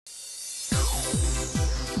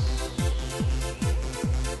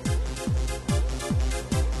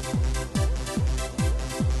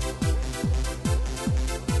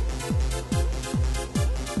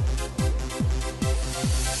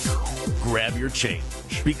grab your change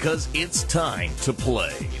because it's time to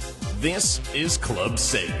play. This is Club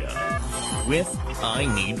Sega with I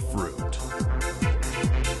Need Fruit.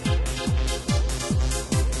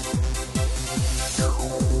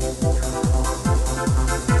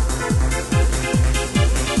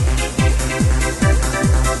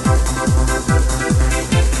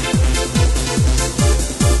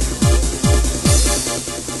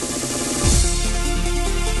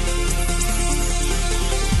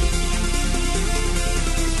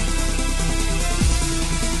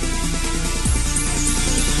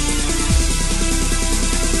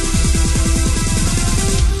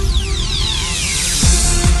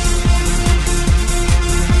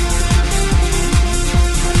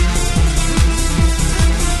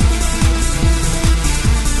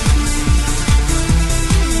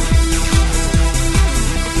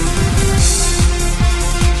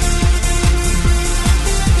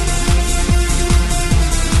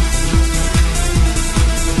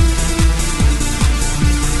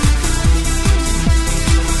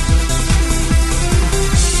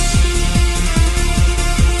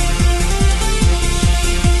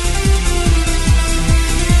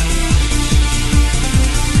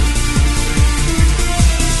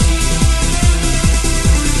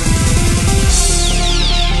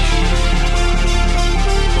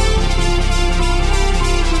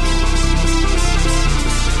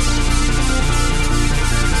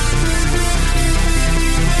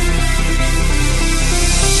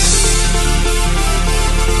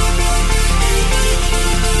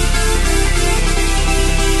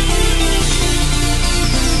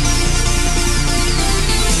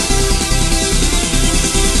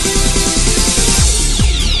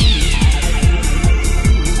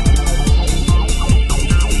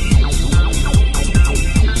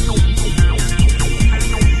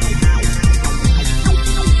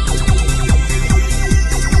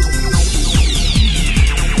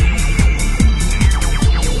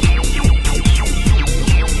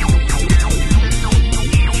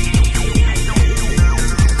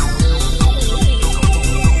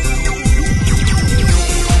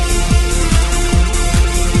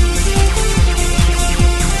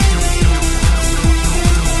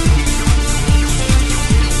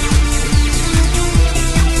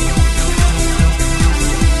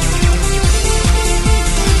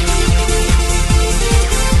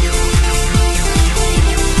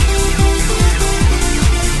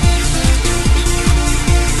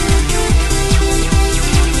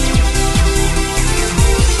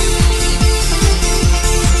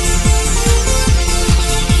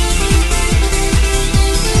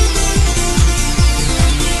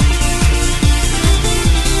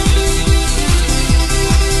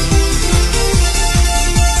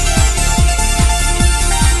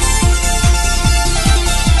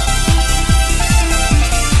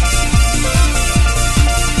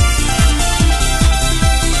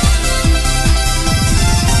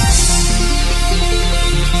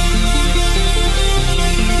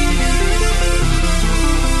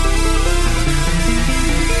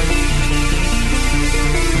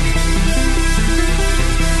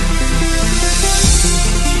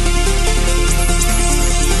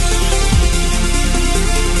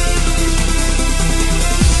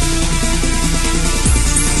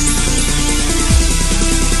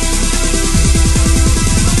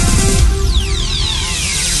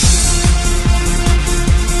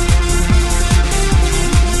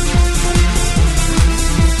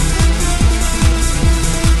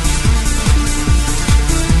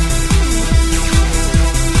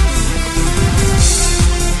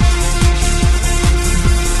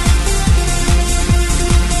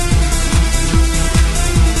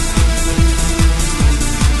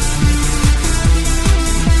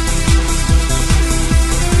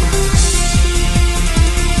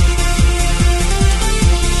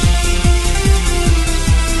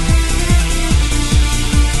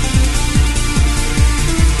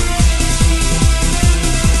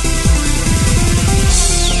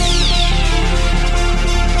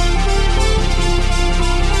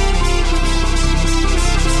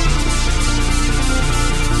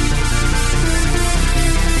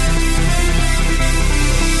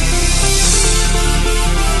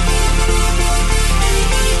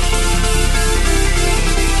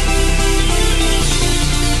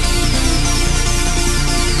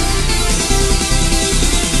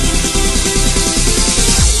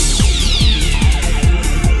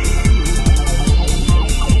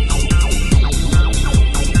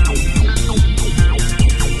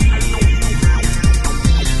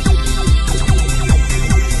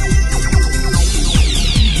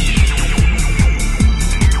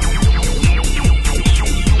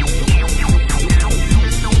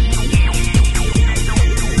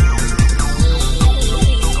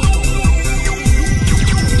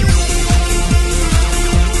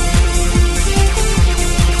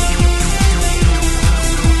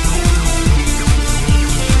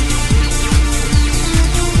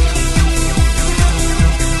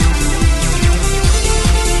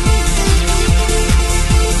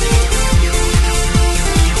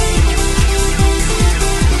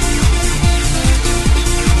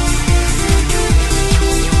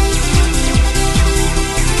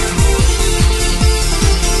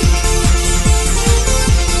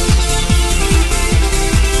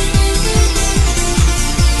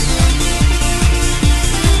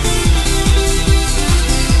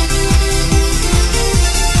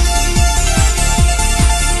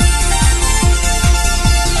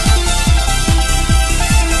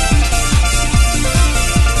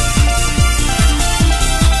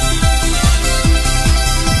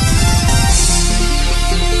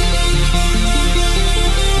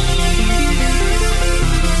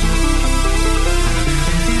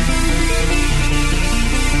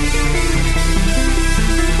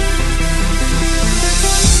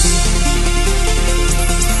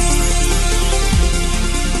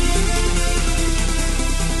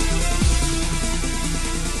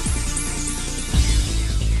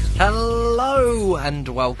 Hello and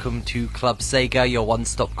welcome to Club Sega, your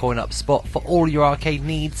one-stop coin-up spot for all your arcade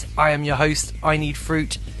needs. I am your host, I Need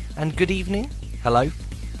Fruit, and good evening. Hello.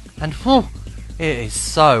 And whew, it is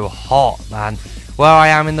so hot, man. Where I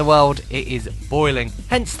am in the world, it is boiling.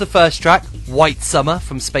 Hence the first track, White Summer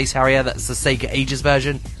from Space Harrier. That's the Sega Ages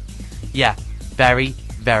version. Yeah, very,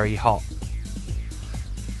 very hot.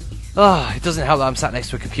 It doesn't help that I'm sat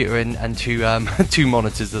next to a computer and two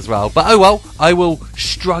monitors as well. But oh well, I will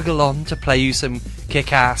struggle on to play you some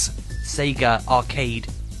kick-ass Sega arcade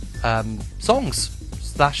songs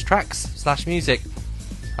 / tracks / music.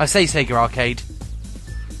 I say Sega arcade.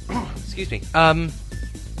 Excuse me.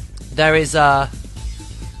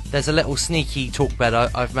 There's a little sneaky talk bed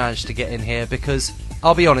I've managed to get in here because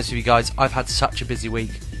I'll be honest with you guys, I've had such a busy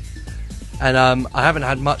week. And I haven't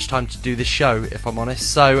had much time to do this show, if I'm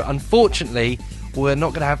honest. So, unfortunately, we're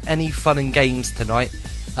not going to have any fun and games tonight.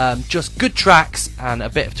 Just good tracks and a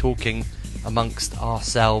bit of talking amongst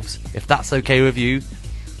ourselves, if that's okay with you.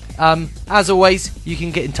 As always, you can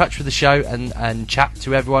get in touch with the show and chat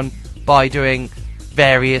to everyone by doing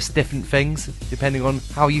various different things, depending on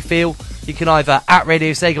how you feel. You can either at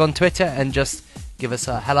Radio Sega on Twitter and just give us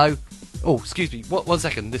a hello. Oh, excuse me. One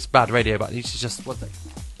second. This bad radio button needs to just... One second.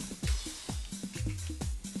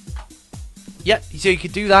 Yep, so you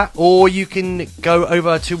could do that, or you can go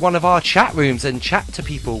over to one of our chat rooms and chat to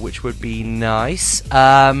people, which would be nice.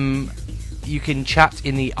 You can chat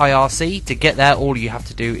in the IRC. To get there, all you have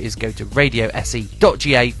to do is go to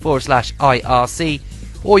radiose.ga/IRC,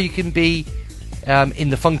 or you can be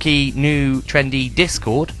in the funky, new, trendy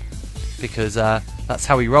Discord, because that's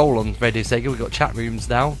how we roll on Radio Sega. We've got chat rooms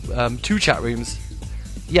now, 2 chat rooms.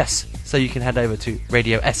 Yes, so you can head over to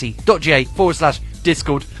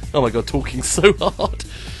radiose.ga/Discord. Oh my god, talking so hard.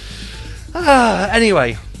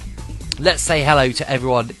 Anyway, let's say hello to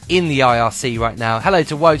everyone in the IRC right now. Hello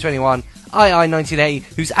to Woe21, II1980,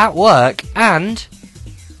 who's at work, and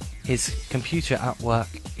his computer at work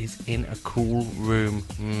is in a cool room.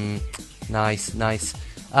 Nice.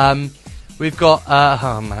 We've got,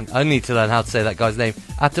 oh man, I need to learn how to say that guy's name.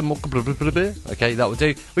 Okay, that will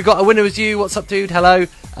do. We've got A Winner Was You, what's up dude, hello.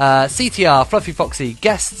 CTR, Fluffy Foxy,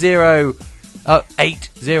 Guest 080,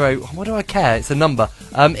 what do I care, it's a number.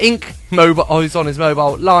 Ink, mobile, he's on his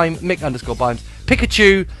mobile. Lime, Mick_Bimes,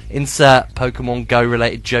 Pikachu, insert Pokemon Go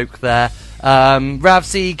related joke there.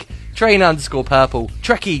 Ravseeg, Train_Purple,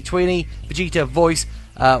 Trekkie, Twinny, Vegeta, Voice,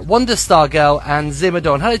 Wonder Star Girl, and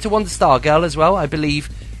Zimadon. Hello to Wonder Star Girl as well. I believe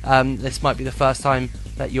this might be the first time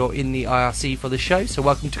that you're in the IRC for the show, so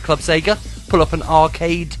welcome to Club Sega. Pull up an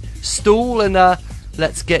arcade stool and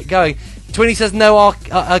let's get going. Twinny says no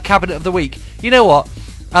cabinet of the week. You know what?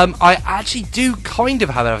 I actually do kind of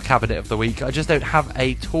have a cabinet of the week. I just don't have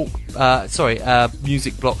a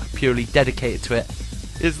music block purely dedicated to it.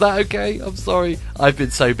 Is that okay? I'm sorry. I've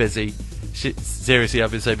been so busy. Seriously,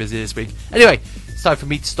 I've been so busy this week. Anyway, it's time for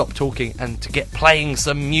me to stop talking and to get playing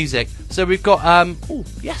some music. So we've got, oh,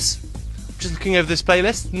 yes. Just looking over this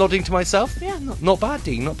playlist, nodding to myself. Yeah, not bad,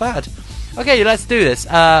 Dean, not bad. Okay, let's do this.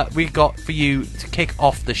 We've got for you to kick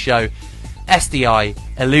off the show, SDI,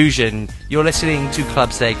 Illusion. You're listening to Club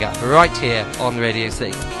Sega right here on Radio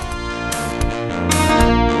Sega.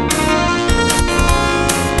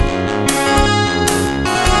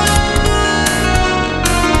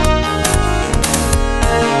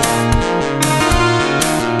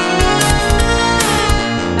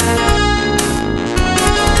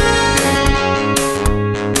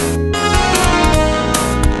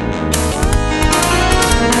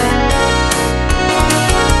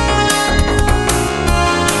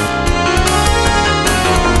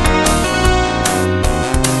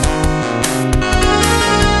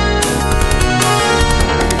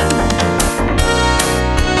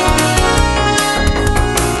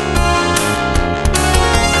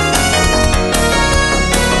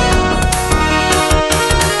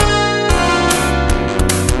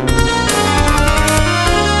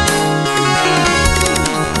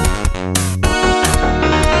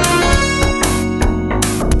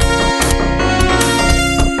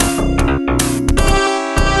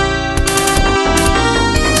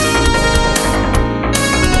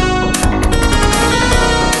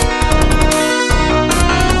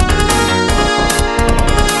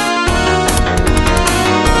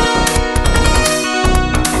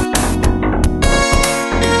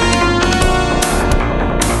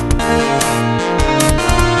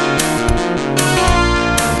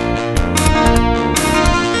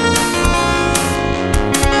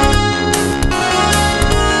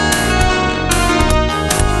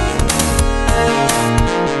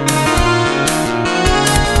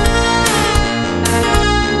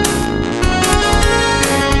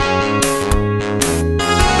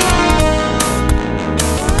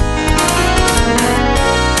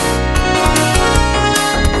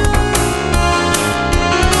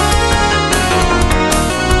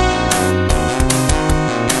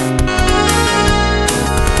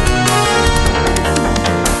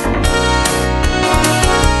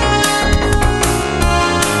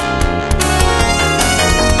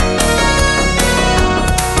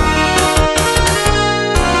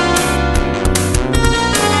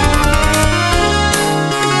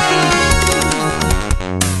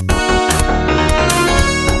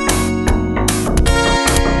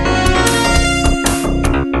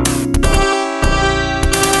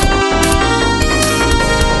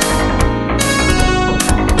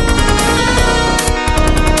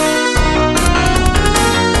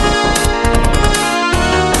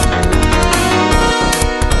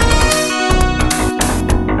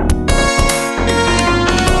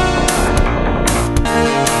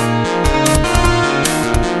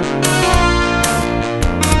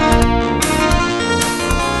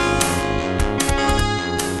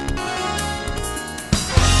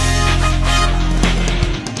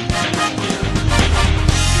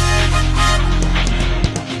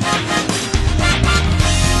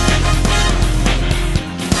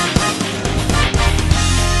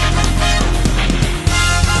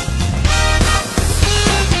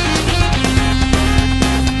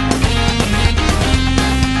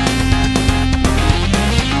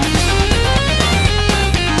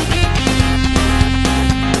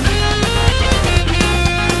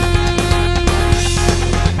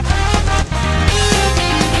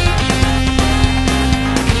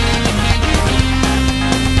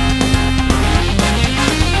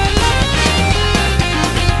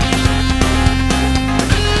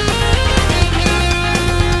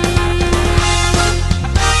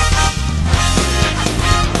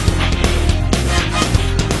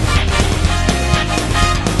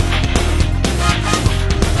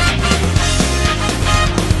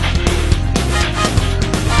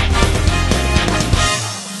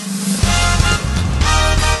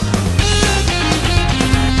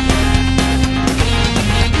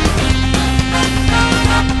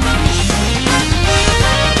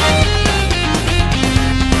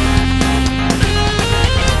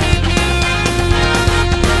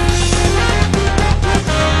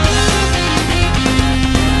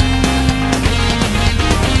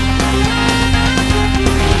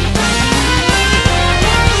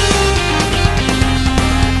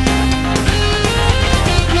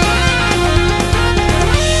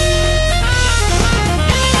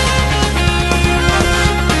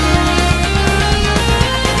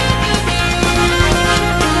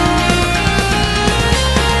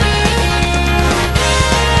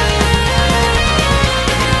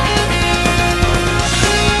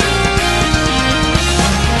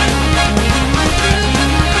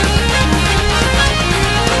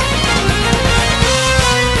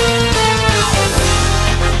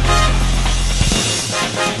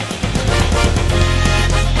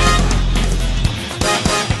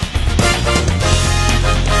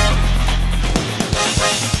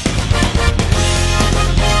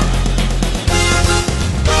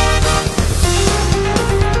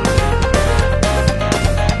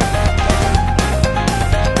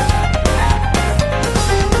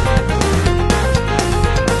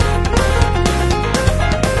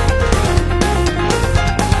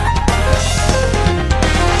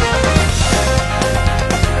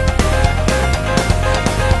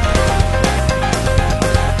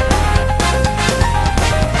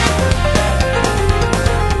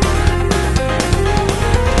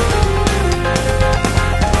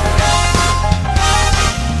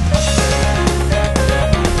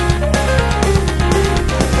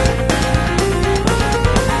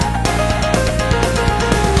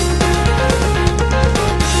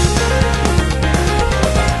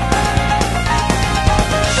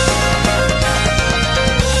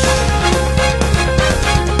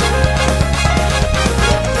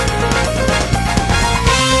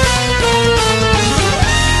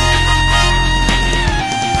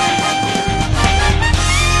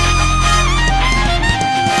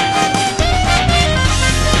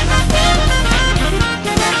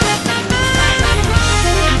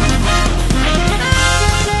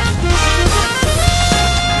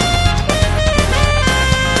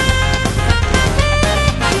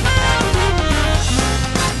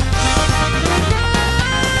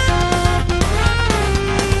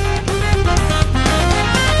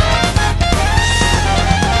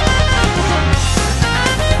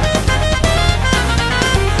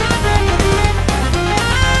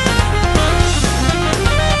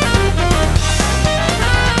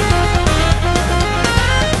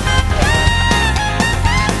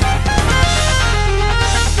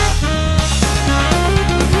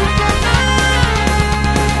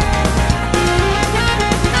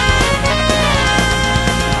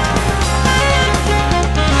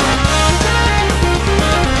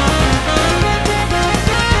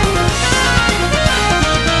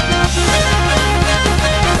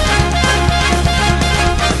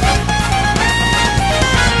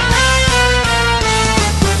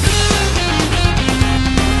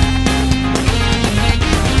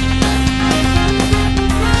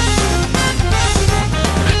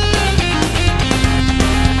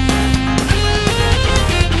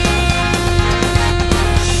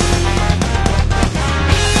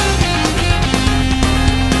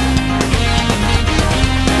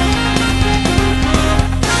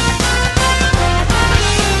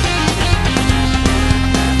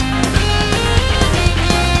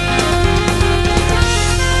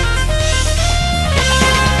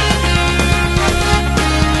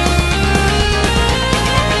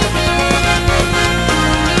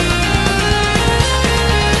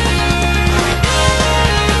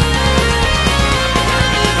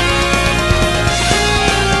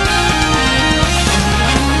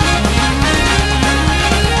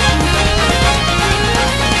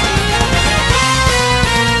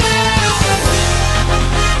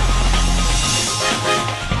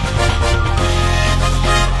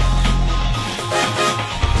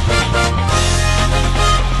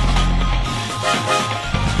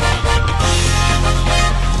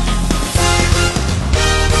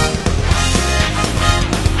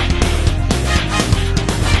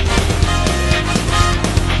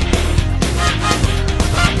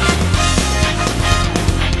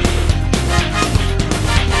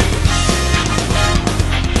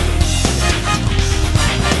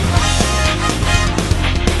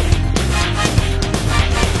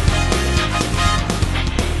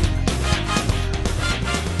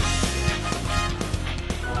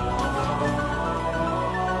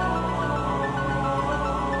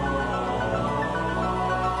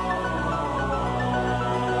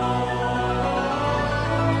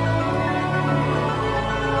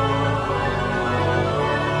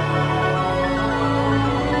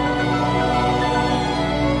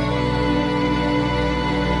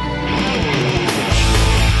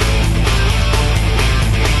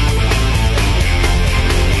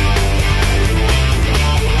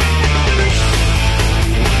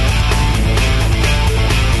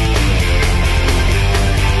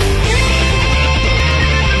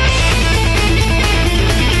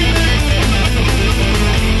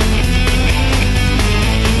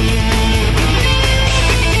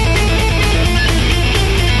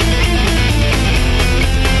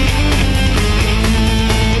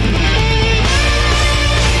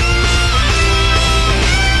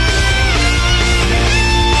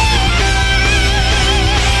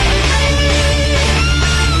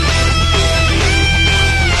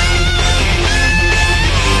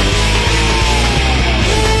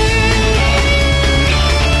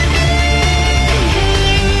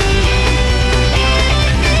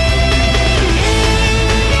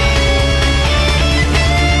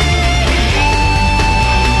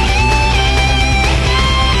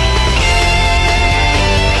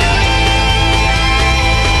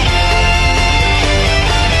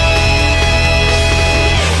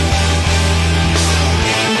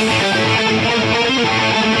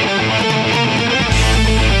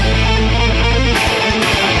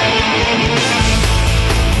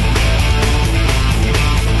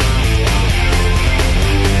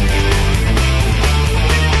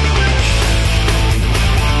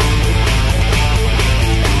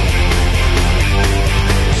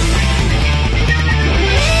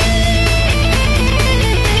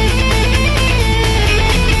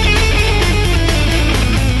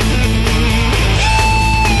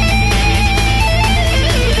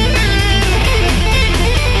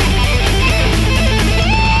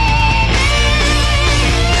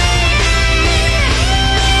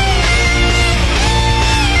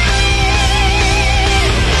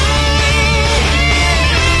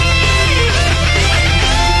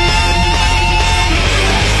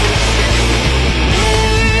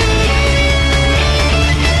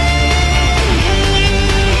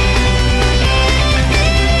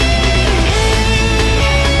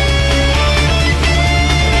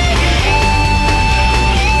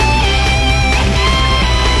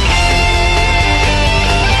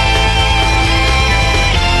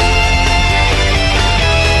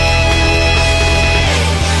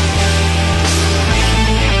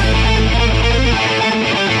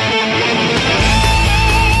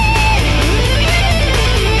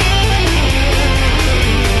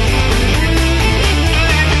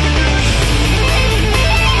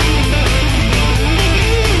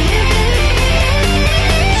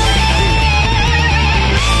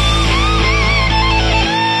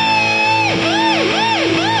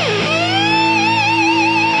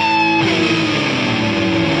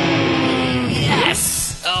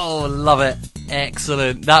 Love it.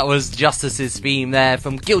 Excellent. That was Justice's theme there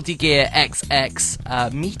from Guilty Gear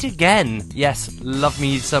XX. Meet Again. Yes, love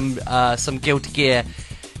me some Guilty Gear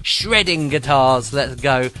shredding guitars. Let's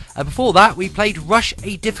go. Before that, we played Rush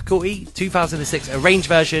A Difficulty 2006, arranged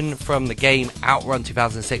version from the game Outrun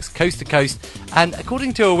 2006, Coast to Coast. And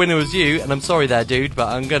according to A Winner Was You, and I'm sorry there, dude, but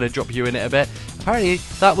I'm going to drop you in it a bit. Apparently,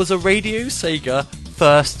 that was a Radio Sega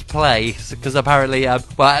first play, because apparently, well,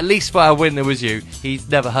 at least for A Winner Was You, he's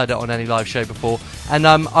never heard it on any live show before. And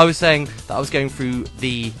I was saying that I was going through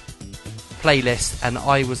the playlist, and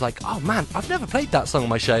I was like, oh man, I've never played that song on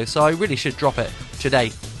my show, so I really should drop it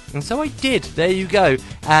today. And so I did. There you go.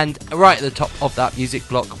 And right at the top of that music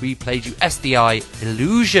block, we played you SDI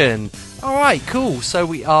Illusion. Alright, cool. So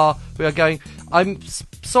we are going. I'm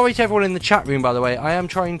sorry to everyone in the chat room, by the way. I am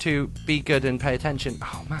trying to be good and pay attention.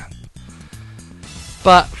 Oh man.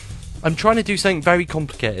 But I'm trying to do something very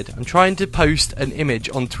complicated. I'm trying to post an image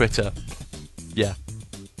on Twitter. Yeah,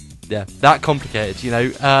 that complicated, you know.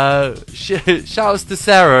 Shouts to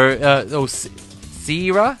Sarah, or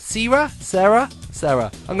Sarah.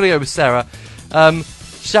 I'm gonna go with Sarah.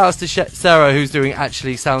 Shouts to Sarah, who's doing,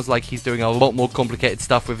 actually sounds like he's doing a lot more complicated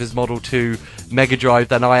stuff with his Model 2 Mega Drive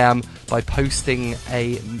than I am by posting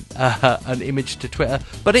an image to Twitter.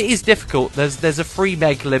 But it is difficult. There's a 3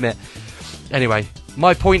 meg limit. Anyway,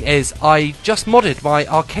 my point is, I just modded my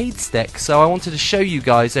arcade stick, so I wanted to show you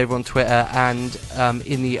guys over on Twitter and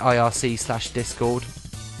in the IRC/Discord.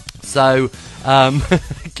 So,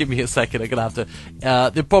 give me a second, I'm going to have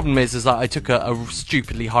to... the problem is that I took a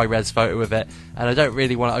stupidly high-res photo of it, and I don't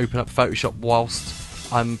really want to open up Photoshop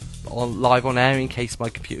whilst I'm live on air in case my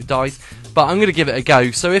computer dies. But I'm going to give it a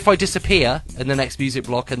go. So if I disappear in the next music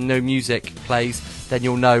block and no music plays, then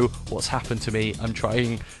you'll know what's happened to me. I'm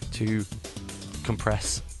trying to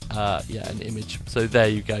compress an image. So there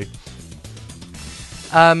you go.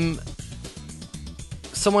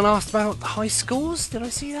 Someone asked about high scores. Did I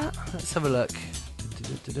see that? Let's have a look.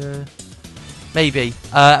 Maybe.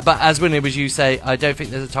 But as Winnie was you say, I don't think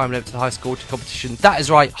there's a time limit to the high score to competition. That is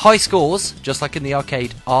right. High scores, just like in the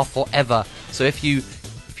arcade, are forever. So if you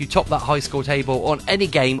top that high score table on any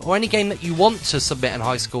game, or any game that you want to submit a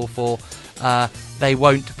high score for, they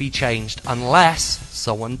won't be changed unless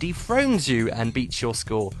someone dethrones you and beats your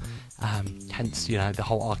score. Hence, you know, the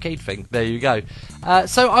whole arcade thing. There you go.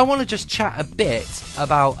 So I want to just chat a bit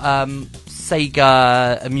about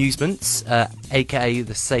Sega Amusements, aka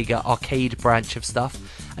the Sega Arcade branch of stuff,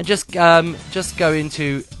 and just go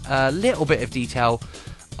into a little bit of detail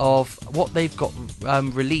of what they've got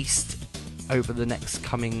released over the next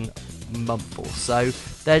coming month or so.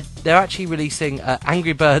 They're actually releasing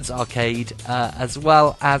Angry Birds Arcade, as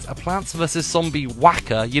well as a Plants vs Zombie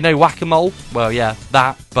Whacker. You know Whack-A-Mole? Well, yeah,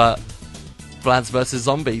 that, but Plants vs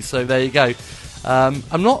Zombies. So there you go.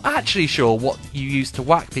 I'm not actually sure what you use to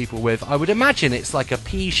whack people with. I would imagine it's like a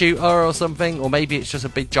pea shooter or something, or maybe it's just a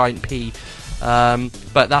big giant pea.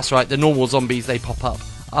 But that's right, the normal zombies, they pop up.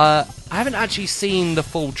 I haven't actually seen the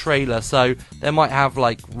full trailer, so they might have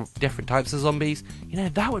like different types of zombies. You know,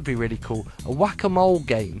 that would be really cool. A Whack-A-Mole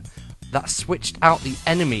game that switched out the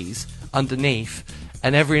enemies underneath,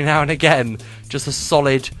 and every now and again, just a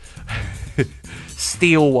solid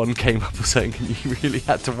steel one came up or something, and you really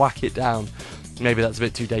had to whack it down. Maybe that's a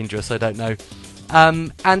bit too dangerous, I don't know.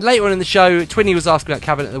 And later on in the show, Twinny was asking about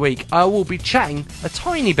Cabinet of the Week. I will be chatting a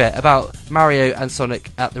tiny bit about Mario and Sonic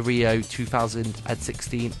at the Rio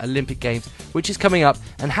 2016 Olympic Games, which is coming up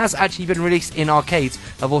and has actually been released in arcades.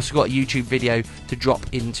 I've also got a YouTube video to drop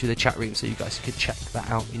into the chat room, so you guys can check that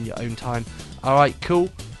out in your own time. Alright, cool.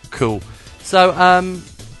 So,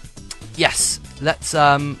 yes, let's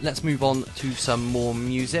move on to some more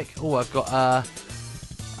music. Oh, I've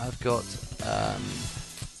got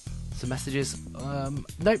some messages.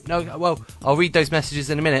 No. Well, I'll read those messages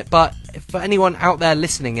in a minute. But for anyone out there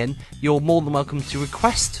listening in, you're more than welcome to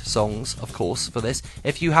request songs, of course, for this.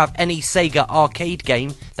 If you have any Sega arcade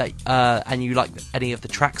game that and you like any of the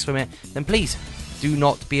tracks from it, then please do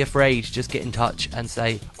not be afraid. Just get in touch and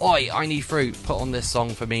say, "Oi, I need fruit. Put on this song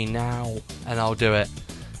for me now," and I'll do it.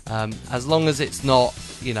 As long as it's not,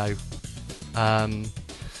 you know.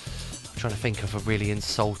 Trying to think of a really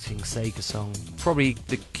insulting Sega song. Probably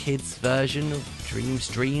the kids' version of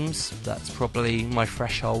Dreams. That's probably my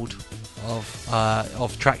threshold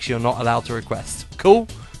of tracks you're not allowed to request. Cool.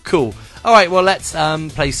 All right, well, let's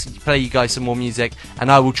play you guys some more music,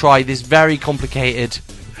 and I will try this very complicated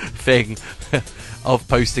thing of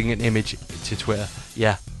posting an image to Twitter.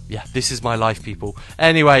 Yeah, this is my life, people.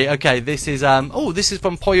 Anyway, okay, this is from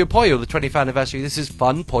Puyo Puyo, the 20th anniversary. This is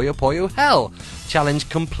Fun Puyo Puyo Hell Challenge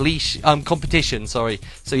competition, sorry.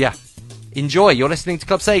 So yeah, Enjoy. You're listening to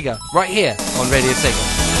Club Sega right here on Radio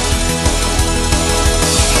Sega.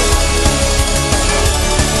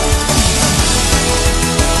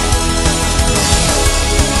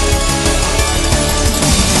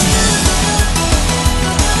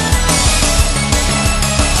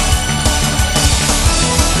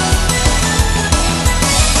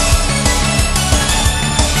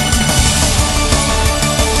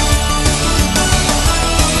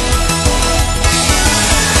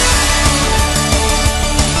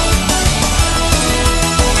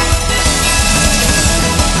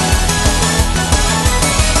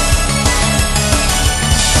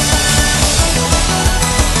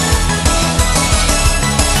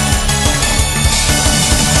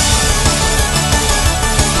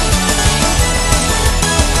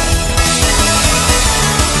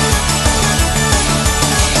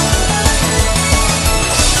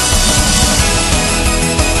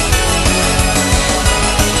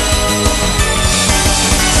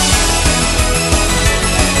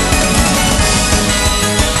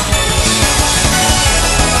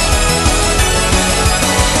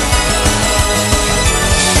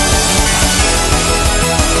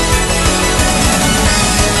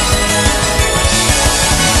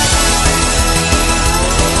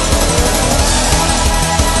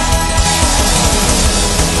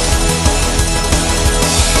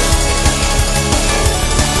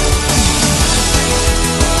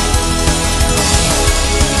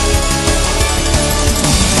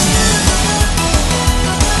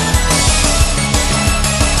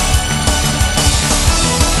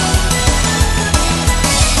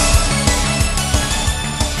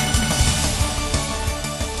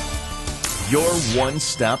 Your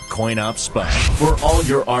one-stop coin-op spot for all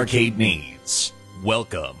your arcade needs.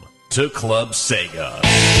 Welcome to Club Sega.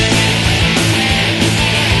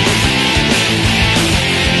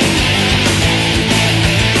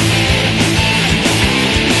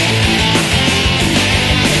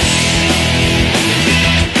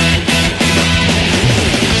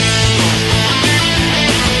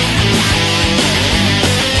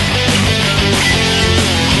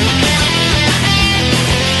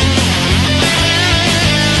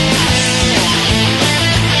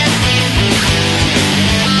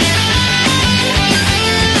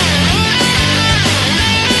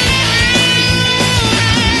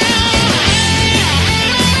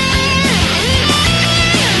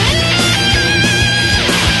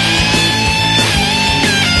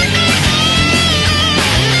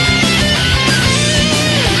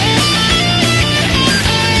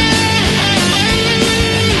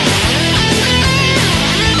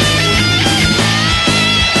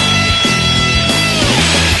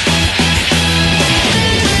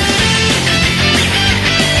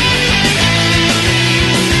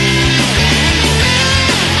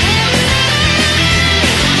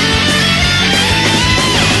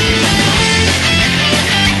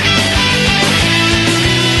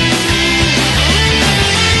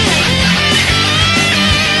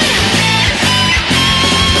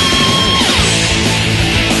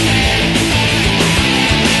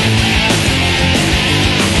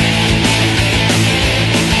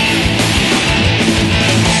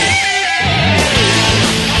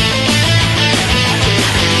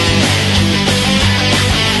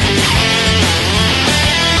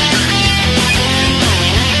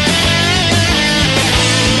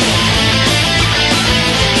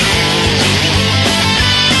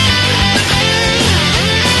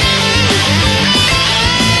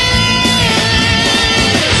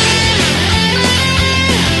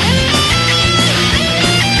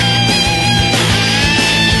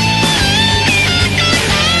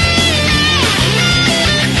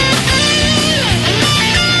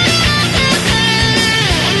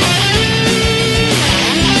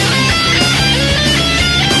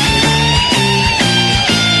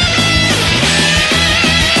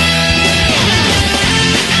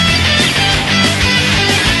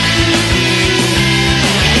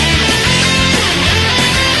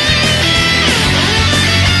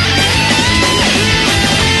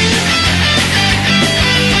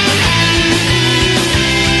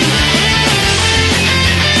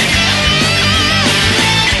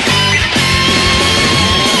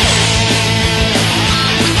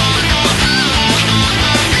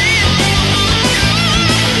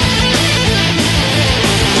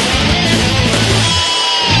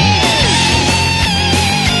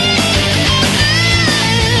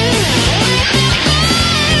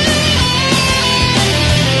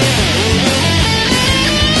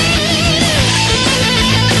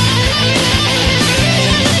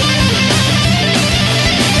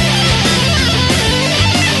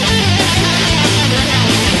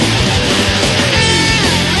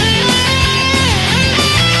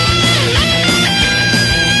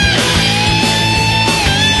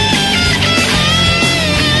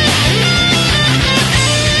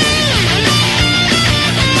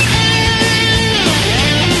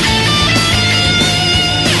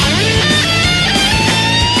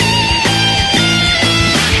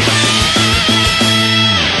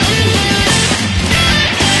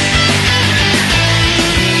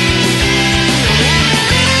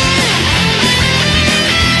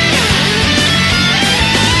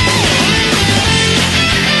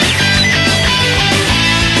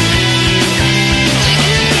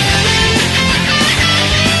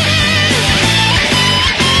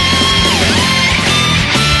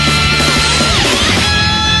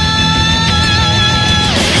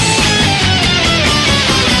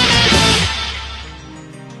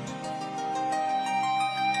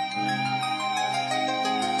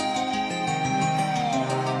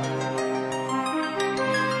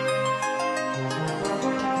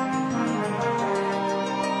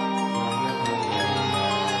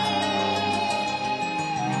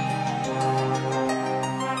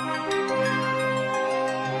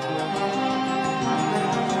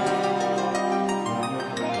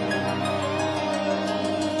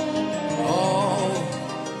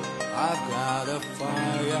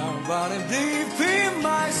 running deep in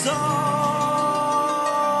my soul.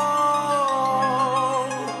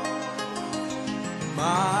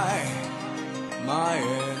 My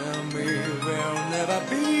enemy will never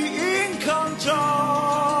be in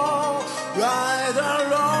control. Right or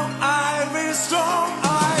wrong, I will strong.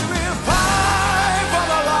 I will fight for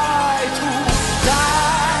the right to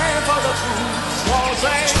die for the truth. So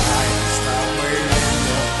say, try to stop me in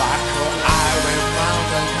the back, or I will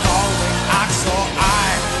mount a calling axe. So I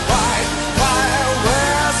fight, fire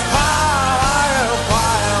with fire,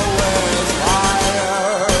 fire with fire.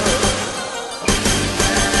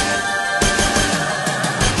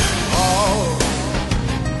 Oh,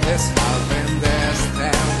 this has been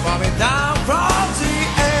destined for me down from the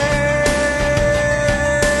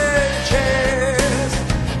edges.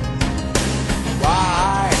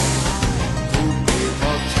 Why do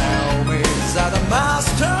people tell me that the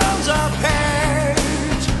masters are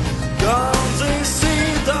page? Don't they see,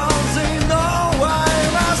 don't they know I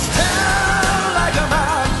must stand like a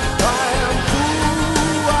man? I am who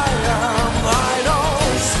I am, I know.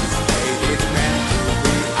 Since the day it's meant to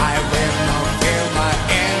be, I will not kill my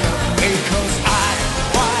enemy, 'cause I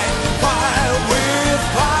fight fire with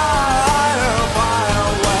fire, fire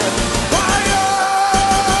with fire.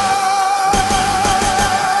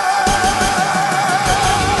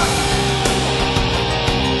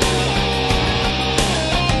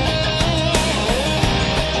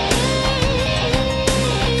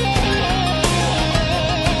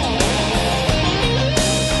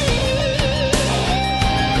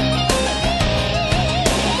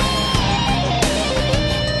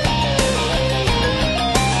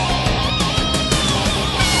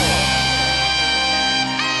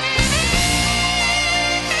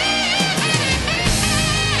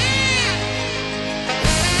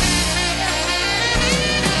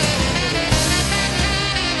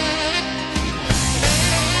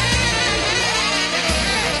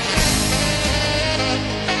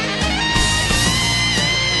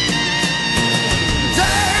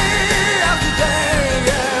 Day after day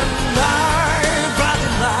and night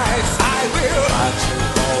after night, I will watch you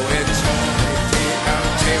for eternity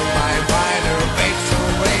until my rider fades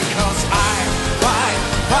away. 'Cause I fight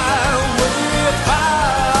fire with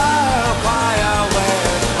fire, fire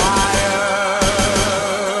with fire.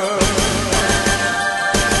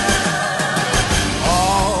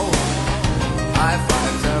 Oh, I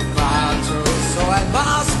fight the battle, so I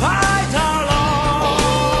must fight alone.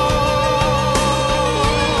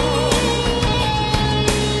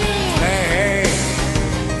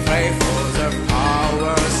 Pray for the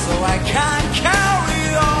power, so I can carry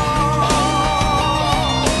on.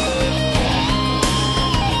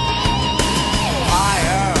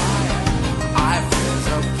 Fire, I feel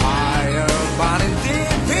the fire burning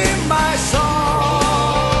deep in my soul.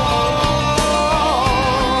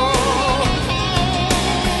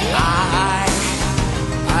 I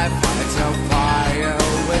fight the fire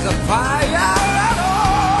with a fire at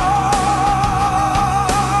all.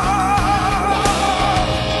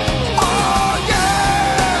 Oh yeah.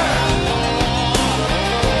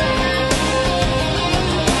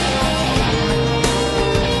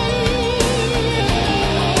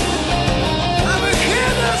 I'm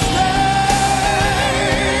here to stay.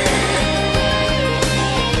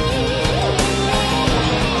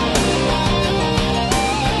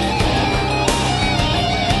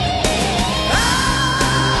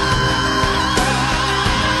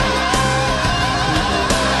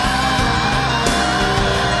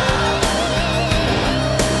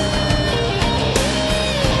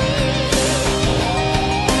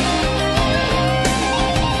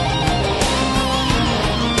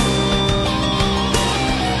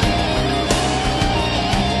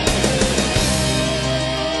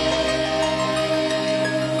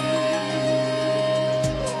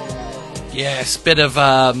 Yes, bit of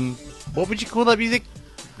what would you call that music?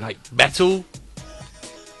 Like metal,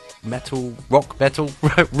 rock metal,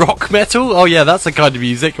 rock metal. Oh yeah, that's the kind of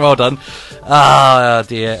music. Well done. Ah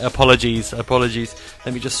dear, apologies.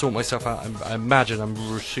 Let me just sort myself out. I imagine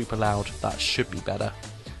I'm super loud. That should be better.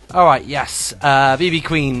 All right, yes, BB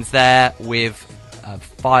Queen's there with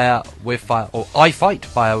Fire with Fire, or I Fight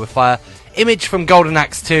Fire with Fire. Image from Golden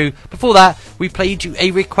Axe 2. Before that, we played you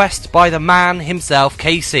a request by the man himself,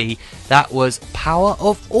 KC. That was Power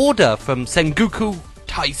of Order from Sengoku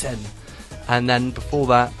Taisen. And then before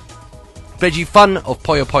that, played you Fun of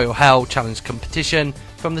Puyo Puyo Hell Challenge Competition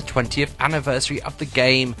from the 20th anniversary of the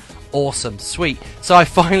game. Awesome, sweet. So I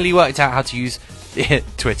finally worked out how to use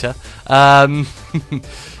Twitter.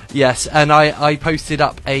 Yes, and I posted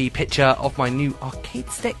up a picture of my new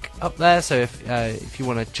arcade stick up there, so if you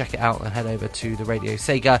want to check it out, then head over to the Radio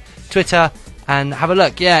Sega Twitter and have a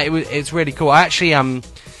look. Yeah, it's really cool. I actually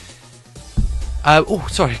oh,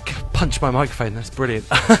 sorry, punched my microphone. That's brilliant.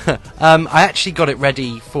 I actually got it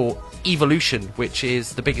ready for Evolution, which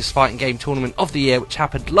is the biggest fighting game tournament of the year, which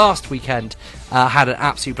happened last weekend. Had an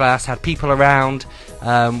absolute blast. Had people around.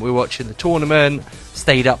 We were watching the tournament.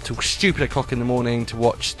 Stayed up till stupid o'clock in the morning to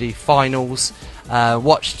watch the finals.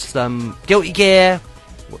 Watched some Guilty Gear.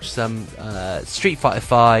 Watched some Street Fighter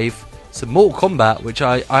 5. Some Mortal Kombat, which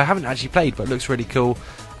I haven't actually played, but looks really cool.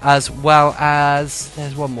 As well as,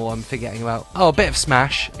 there's one more I'm forgetting about. Oh, a bit of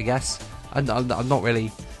Smash, I guess. I'm not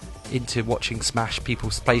really into watching Smash, people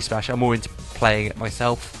play Smash. I'm more into playing it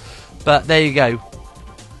myself. But there you go.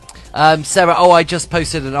 Sarah, I just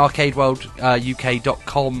posted an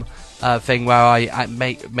arcadeworlduk.com thing where I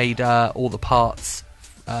made all the parts,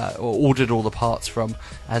 or ordered all the parts from,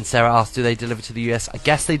 and Sarah asked, do they deliver to the US? I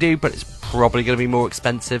guess they do, but it's probably going to be more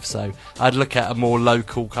expensive, so I'd look at a more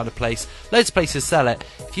local kind of place. Loads of places sell it.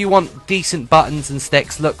 If you want decent buttons and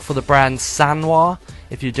sticks, look for the brand Sanwa,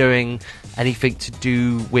 if you're doing anything to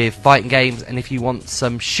do with fighting games, and if you want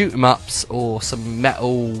some shoot 'em ups or some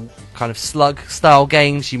metal kind of slug style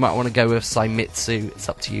games, you might want to go with Saimitsu. It's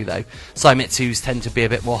up to you though. Saimitsus tend to be a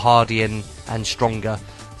bit more hardy and stronger.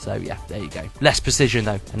 So yeah, there you go. Less precision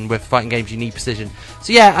though, and with fighting games you need precision.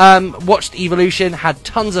 So yeah, watched Evolution, had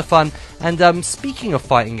tons of fun, and speaking of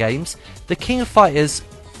fighting games, the King of Fighters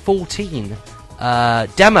 14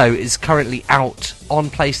 demo is currently out on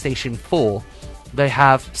PlayStation 4. They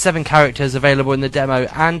have 7 characters available in the demo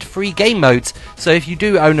and 3 game modes, so if you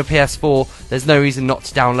do own a PS4, there's no reason not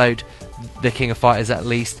to download the King of Fighters at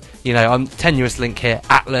least. You know, I'm tenuous link here,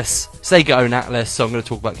 Atlas, Sega own Atlas, so I'm going to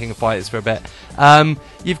talk about King of Fighters for a bit.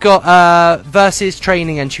 You've got versus,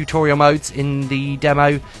 training and tutorial modes in the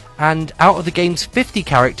demo, and out of the game's 50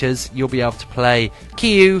 characters, you'll be able to play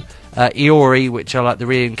Kyu, Iori, which are like the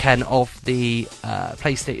Ryu and Ken of the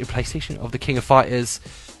PlayStation, of the King of Fighters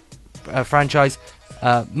franchise,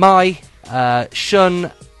 Mai,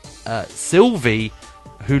 Shun, Sylvie,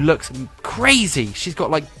 who looks crazy. She's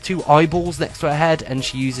got like 2 eyeballs next to her head, and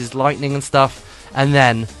she uses lightning and stuff. And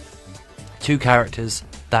then 2 characters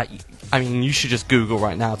that, I mean, you should just Google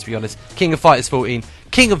right now, to be honest. King of Fighters 14,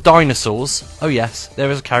 King of Dinosaurs. Oh yes,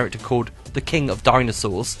 there is a character called the King of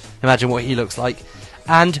Dinosaurs. Imagine what he looks like.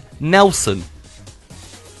 And Nelson.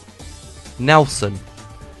 Now,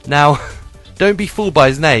 don't be fooled by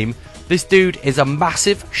his name. This dude is a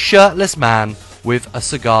massive shirtless man with a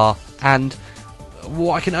cigar and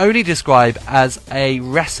what I can only describe as a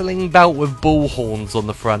wrestling belt with bull horns on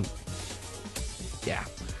the front. Yeah,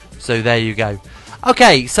 so there you go.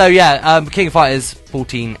 Okay, so yeah, King of Fighters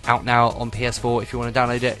 14 out now on PS4. If you want to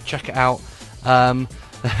download it, check it out.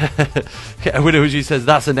 Widow says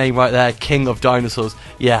that's a name right there, King of Dinosaurs.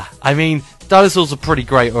 Yeah, I mean, dinosaurs are pretty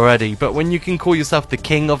great already, but when you can call yourself the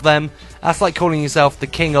king of them, that's like calling yourself the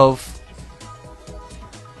king of...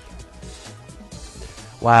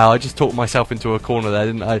 Wow, I just talked myself into a corner there,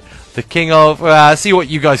 didn't I? The king of... see what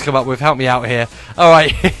you guys come up with. Help me out here.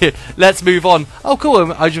 Alright, let's move on. Oh,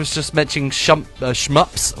 cool. I was just mentioning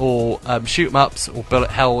shmups, or shoot-em-ups, or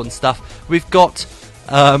bullet hell and stuff. We've got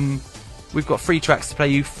 3 tracks to play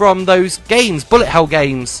you from those games. Bullet hell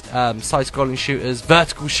games, side-scrolling shooters,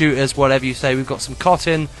 vertical shooters, whatever you say. We've got some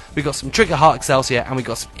Cotton, we've got some Trigger Heart Excelsior, and we've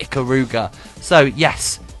got some Ikaruga. So,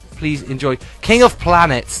 yes... Please enjoy King of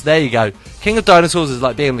Planets. There you go. King of Dinosaurs is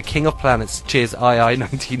like being the King of Planets. Cheers, II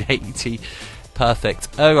 1980.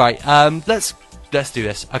 Perfect. All right. Let's do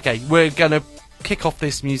this. Okay, we're gonna kick off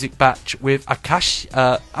this music batch with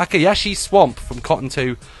Akayashi Swamp from Cotton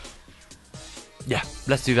 2. Yeah,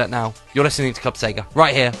 let's do that now. You're listening to Club Sega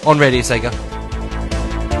right here on Radio Sega.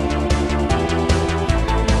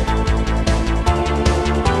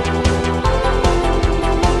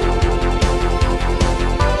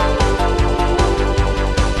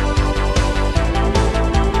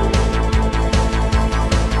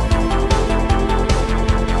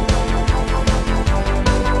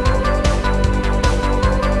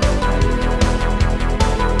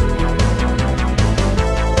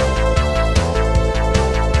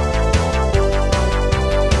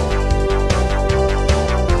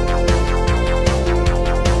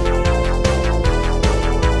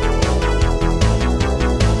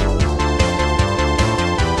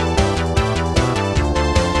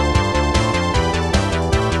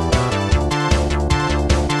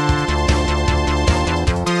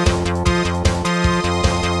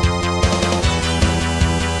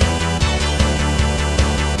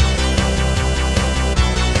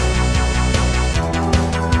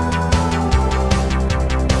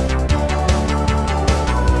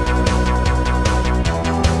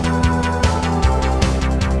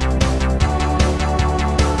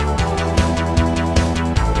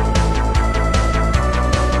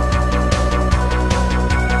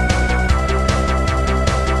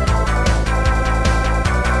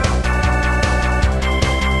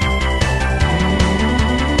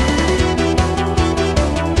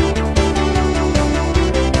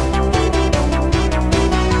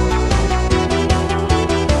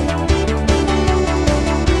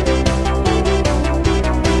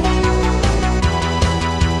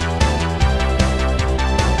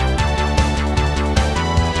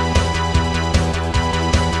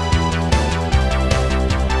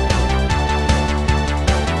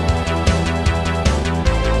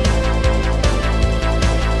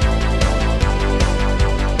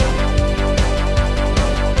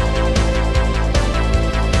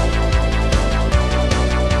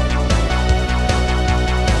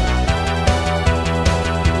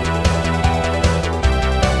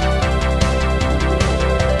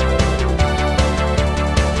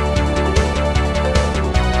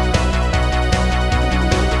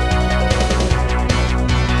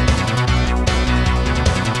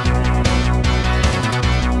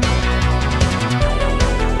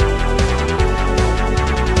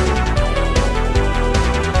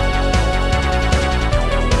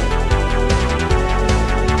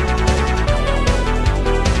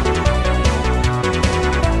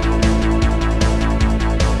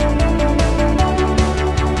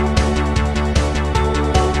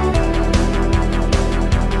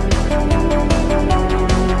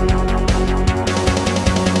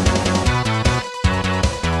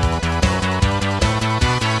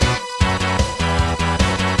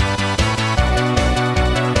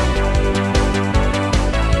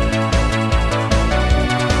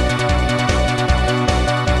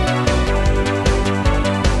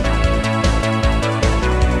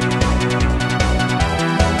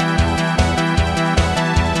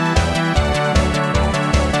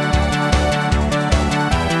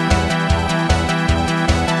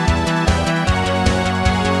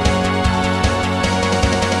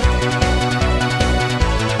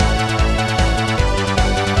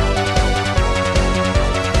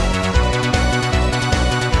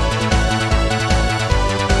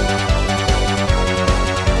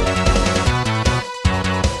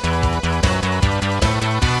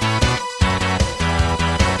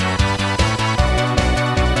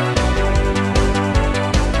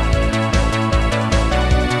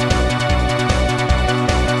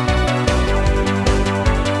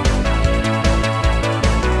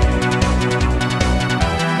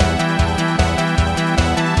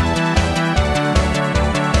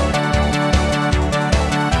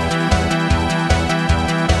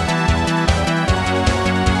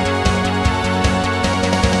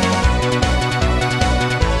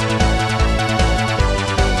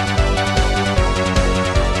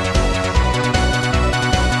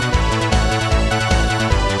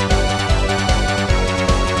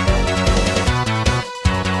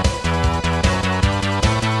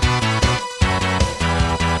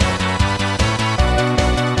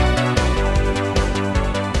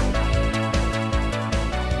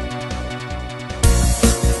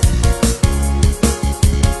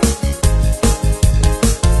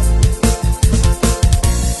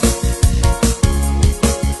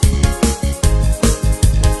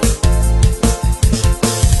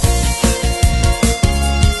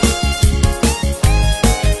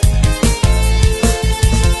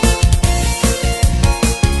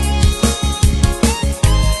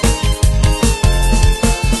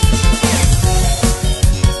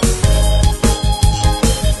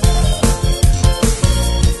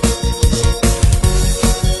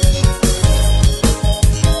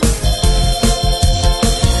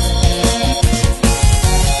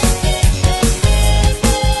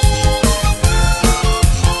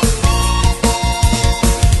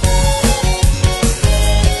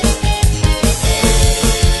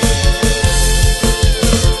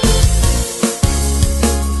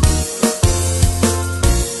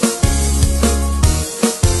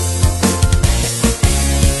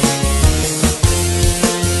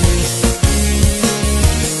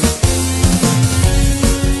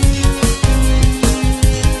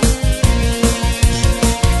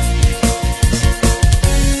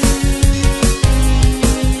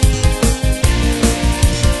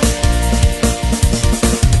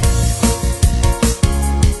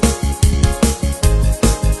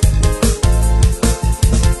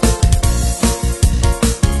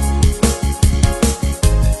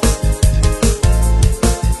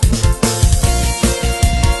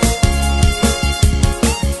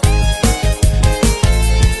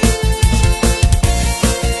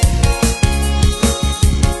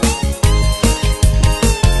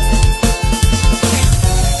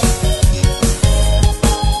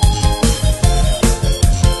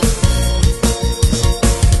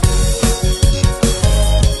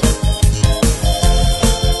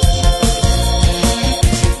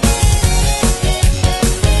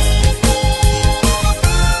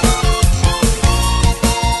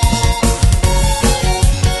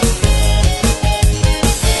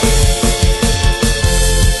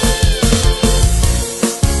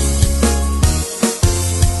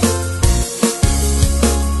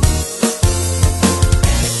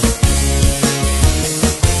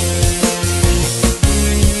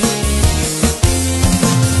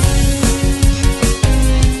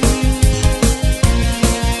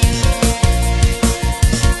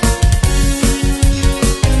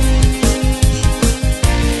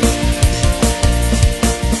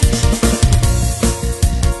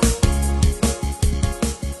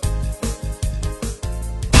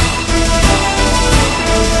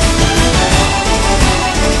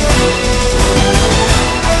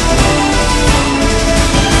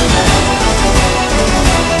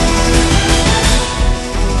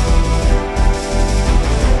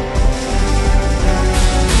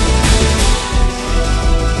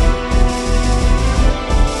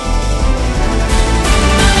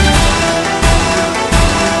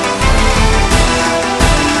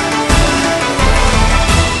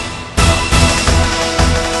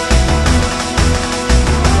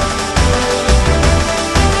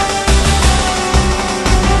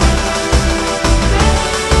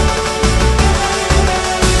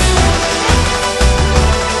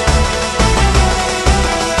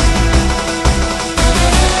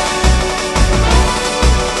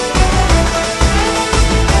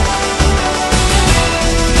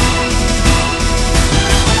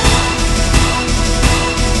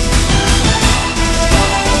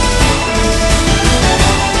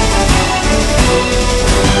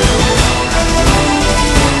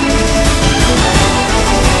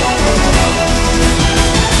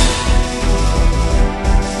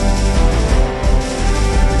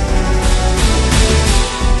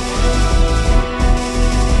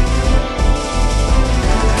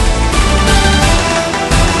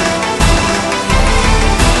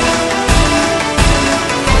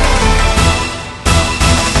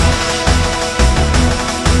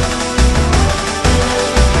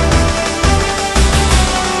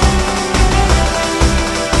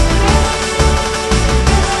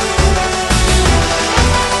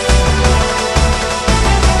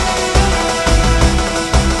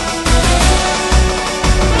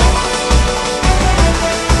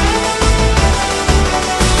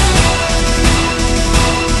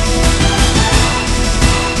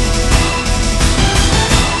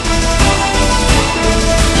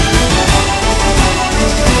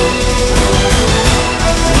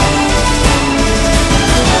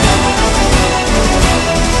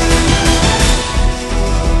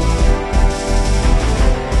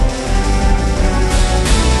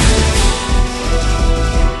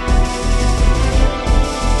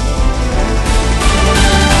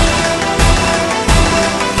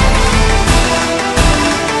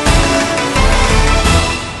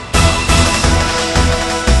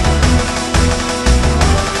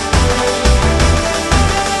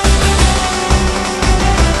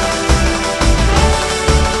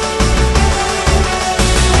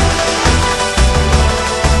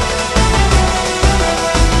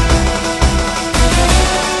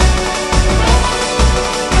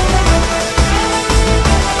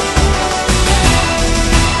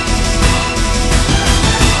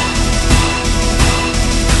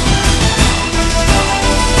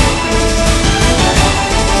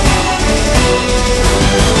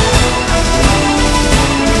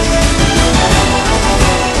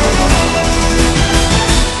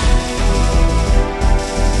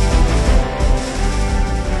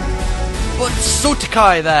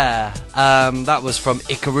 Sutekai there. That was from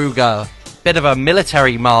Ikaruga. Bit of a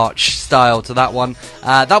military march style to that one.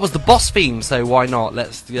 That was the boss theme, so why not?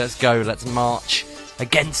 Let's go. Let's march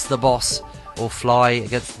against the boss, or fly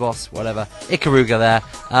against the boss, whatever. Ikaruga there.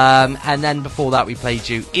 And then before that, we played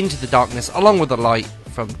you Into the Darkness along with the Light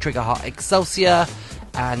from Triggerheart Excelsior.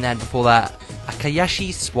 And then before that,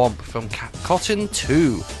 Akayashi Swamp from Cotton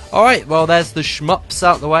 2. Alright, well, there's the shmups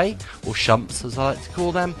out the way, or shumps as I like to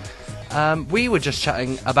call them. We were just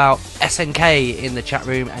chatting about SNK in the chat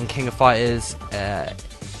room and King of Fighters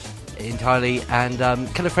entirely,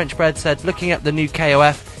 and Killer French Bread said, looking at the new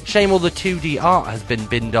KOF, shame all the 2D art has been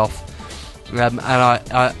binned off. And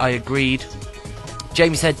I agreed.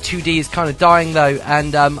 Jamie said 2D is kind of dying though,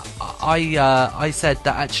 and I said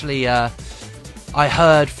that actually I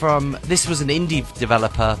heard from, this was an indie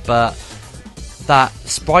developer, but that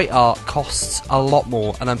sprite art costs a lot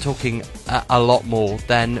more, and I'm talking a lot more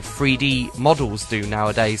than 3D models do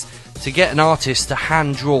nowadays. To get an artist to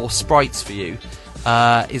hand draw sprites for you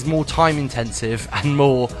is more time intensive and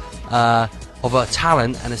more of a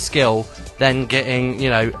talent and a skill than getting, you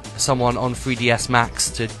know, someone on 3ds Max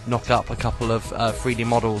to knock up a couple of 3D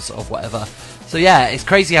models of whatever. So yeah, it's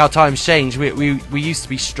crazy how times change. We used to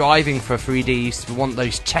be striving for 3D, used to want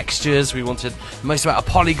those textures, we wanted the most amount of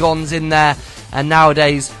polygons in there, and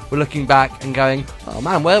nowadays we're looking back and going, oh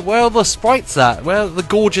man, where are the sprites at? Where are the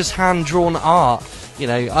gorgeous hand-drawn art? You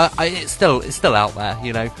know, it's still out there,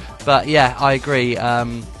 you know. But yeah, I agree.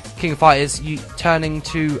 King of Fighters, turning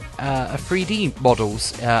to 3D models,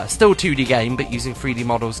 still 2D game, but using 3D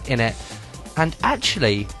models in it. And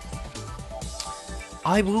actually,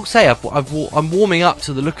 I will say I'm warming up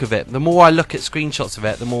to the look of it. The more I look at screenshots of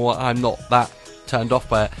it, the more I'm not that turned off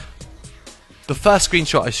by it. The first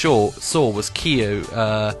screenshot I saw was Kyo,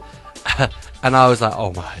 and I was like,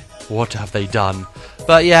 oh my, what have they done?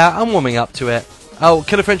 But yeah, I'm warming up to it. Oh,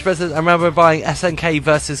 Killer French President, I remember buying SNK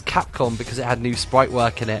versus Capcom because it had new sprite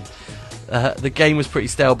work in it. The game was pretty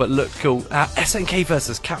stale but looked cool. SNK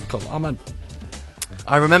versus Capcom, oh man.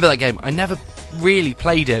 I remember that game. I never really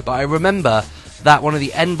played it, but I remember that one of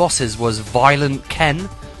the end bosses was Violent Ken,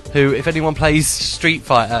 who, if anyone plays Street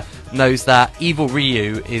Fighter, knows that Evil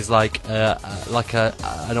Ryu is like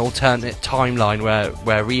an alternate timeline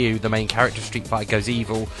where Ryu, the main character of Street Fighter, goes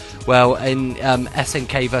evil. Well, in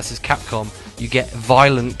SNK versus Capcom, you get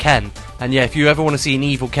Violent Ken. And yeah, if you ever want to see an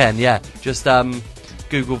evil Ken, yeah, just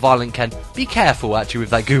Google Violent Ken. Be careful, actually, with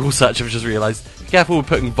that Google search, I've just realised. Be careful with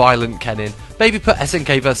putting Violent Ken in. Maybe put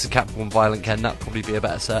SNK versus Capcom Violent Ken, that'd probably be a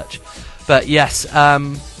better search. But yes,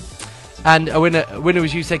 and a winner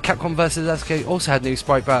was you said Capcom vs SNK also had new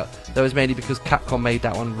sprite, but that was mainly because Capcom made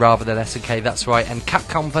that one rather than SNK, that's right. And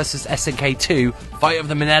Capcom vs SNK 2, Fight of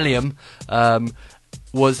the Millennium,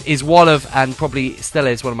 is one of, and probably still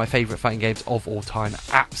is, one of my favourite fighting games of all time.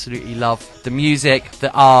 Absolutely love the music,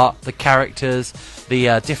 the art, the characters,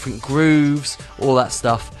 the different grooves, all that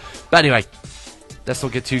stuff. But anyway, let's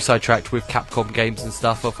not get too sidetracked with Capcom games and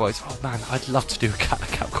stuff. Otherwise, oh man, I'd love to do a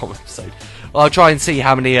Capcom episode. Well, I'll try and see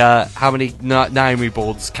how many Naomi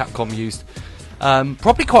boards Capcom used.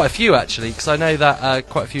 Probably quite a few actually, because I know that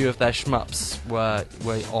quite a few of their shmups were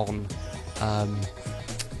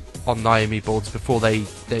on Naomi boards before they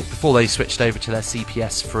switched over to their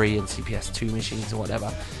CPS 3 and CPS 2 machines or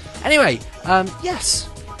whatever. Anyway, yes.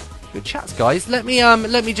 Good chats, guys. Let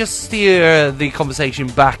me just steer the conversation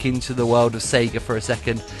back into the world of Sega for a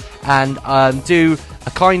second, and do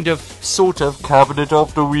a kind of, sort of, Cabinet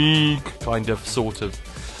of the Week, kind of, sort of.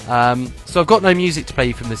 So I've got no music to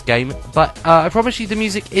play from this game, but I promise you the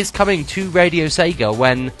music is coming to Radio Sega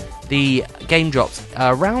when the game drops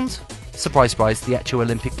around, surprise, surprise, the actual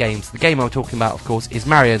Olympic Games. The game I'm talking about, of course, is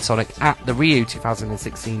Mario and Sonic at the Rio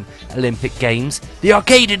 2016 Olympic Games, the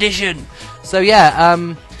arcade edition. So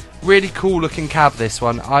yeah, really cool looking cab, this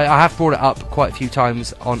one. I have brought it up quite a few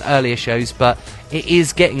times on earlier shows, but it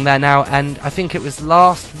is getting there now, and I think it was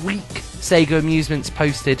last week Sega Amusements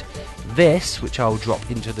posted this, which I'll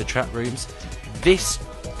drop into the chat rooms, this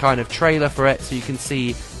kind of trailer for it, so you can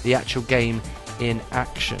see the actual game in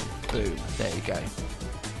action. Boom, there you go.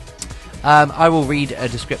 I will read a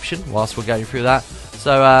description whilst we're going through that.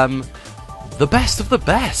 So, the best of the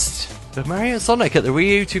best of Mario and Sonic at the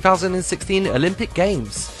Rio 2016 Olympic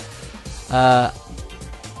Games.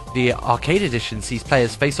 The arcade edition sees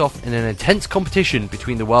players face off in an intense competition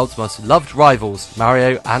between the world's most loved rivals,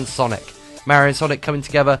 Mario and Sonic. Mario and Sonic coming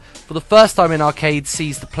together for the first time in arcades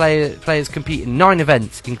sees the players compete in 9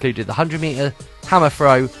 events, including the 100-meter hammer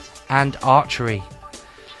throw and archery.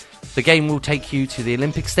 The game will take you to the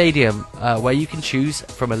Olympic Stadium, where you can choose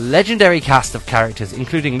from a legendary cast of characters,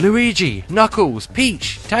 including Luigi, Knuckles,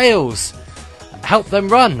 Peach, Tails, help them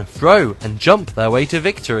run, throw, and jump their way to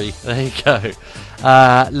victory. There you go.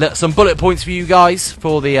 Some bullet points for you guys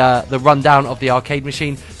for the rundown of the arcade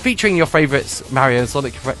machine, featuring your favourites Mario and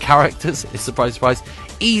Sonic characters. It's surprise, surprise.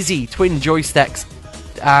 Easy twin joysticks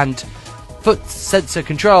and foot sensor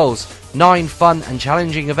controls. 9 fun and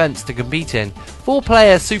challenging events to compete in.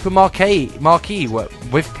 4-player Super Marquee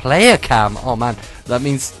with player cam. Oh man, that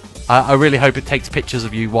means I really hope it takes pictures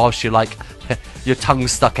of you whilst you're like your tongue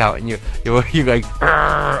stuck out and you're going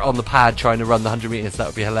on the pad trying to run the 100 meters. That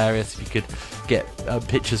would be hilarious if you could get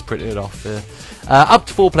pictures printed off. Up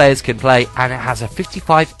to 4 players can play, and it has a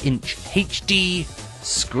 55-inch HD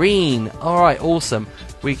screen. All right, awesome.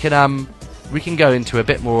 We can go into a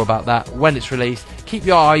bit more about that when it's released. Keep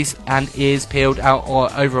your eyes and ears peeled out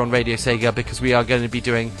over on Radio Sega, because we are going to be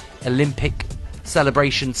doing Olympic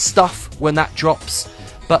celebration stuff when that drops.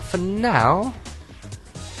 But for now,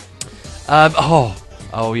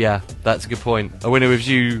 oh yeah, that's a good point. A winner with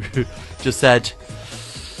you just said,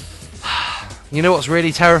 you know what's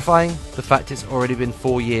really terrifying? The fact it's already been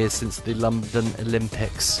 4 years since the London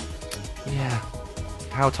Olympics. Yeah,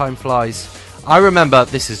 how time flies. I remember,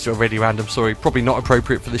 this is already random, sorry, probably not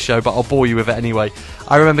appropriate for the show, but I'll bore you with it anyway.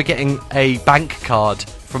 I remember getting a bank card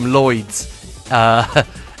from Lloyd's,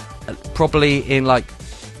 probably in like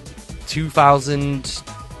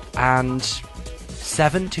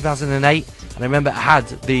 2007, 2008, and I remember it had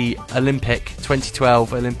the Olympic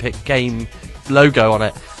 2012 Olympic game logo on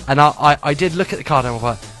it, and I did look at the card and I was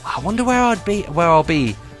like, I wonder where I'll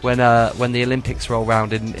be when the Olympics roll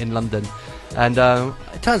round in London. And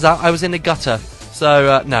it turns out I was in a gutter.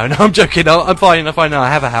 So, no, I'm joking. I'm fine now. I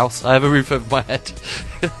have a house. I have a roof over my head.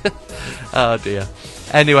 Oh, dear.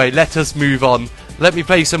 Anyway, let us move on. Let me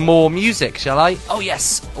play some more music, shall I? Oh,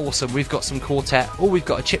 yes. Awesome. We've got some Quartet. Oh, we've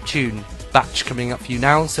got a chiptune batch coming up for you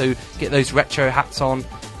now. So get those retro hats on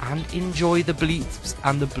and enjoy the bleeps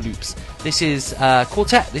and the bloops. This is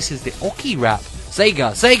Quartet. This is the Oki rap.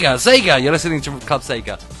 Sega, Sega, Sega. You're listening to Club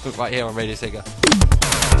Sega right here on Radio Sega.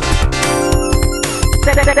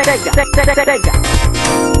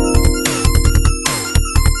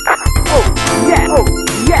 Oh yeah, oh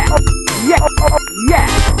yeah, oh yeah, oh yeah.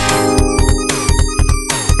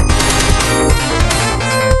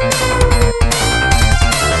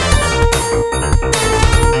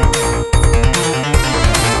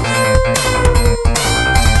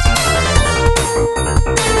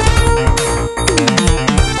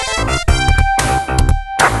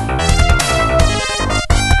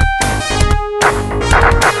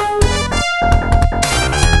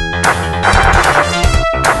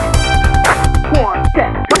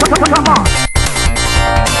 Come on.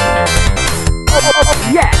 Oh,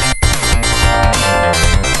 yeah.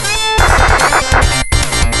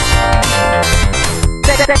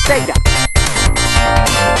 Sega.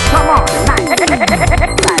 Come on.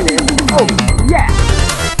 Oh, yeah.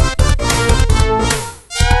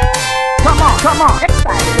 Come on.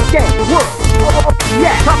 Excited game world. Oh,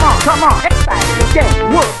 yeah. Come on. Excited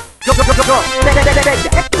game world. Go. Excited. Come on.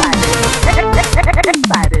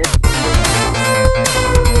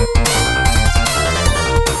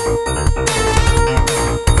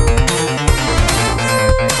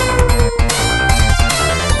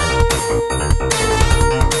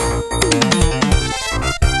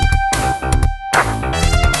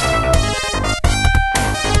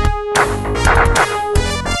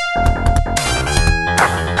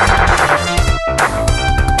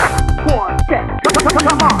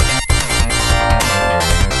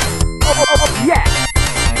 Oh, yeah.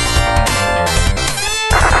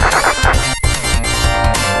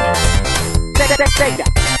 Sega.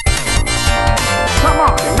 Come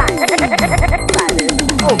on.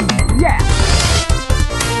 Oh, yeah.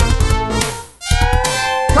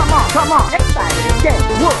 Come on. Excited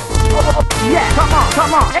game world. Oh, yeah.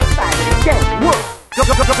 Come on. Excited game world. Go.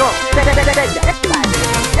 Excited.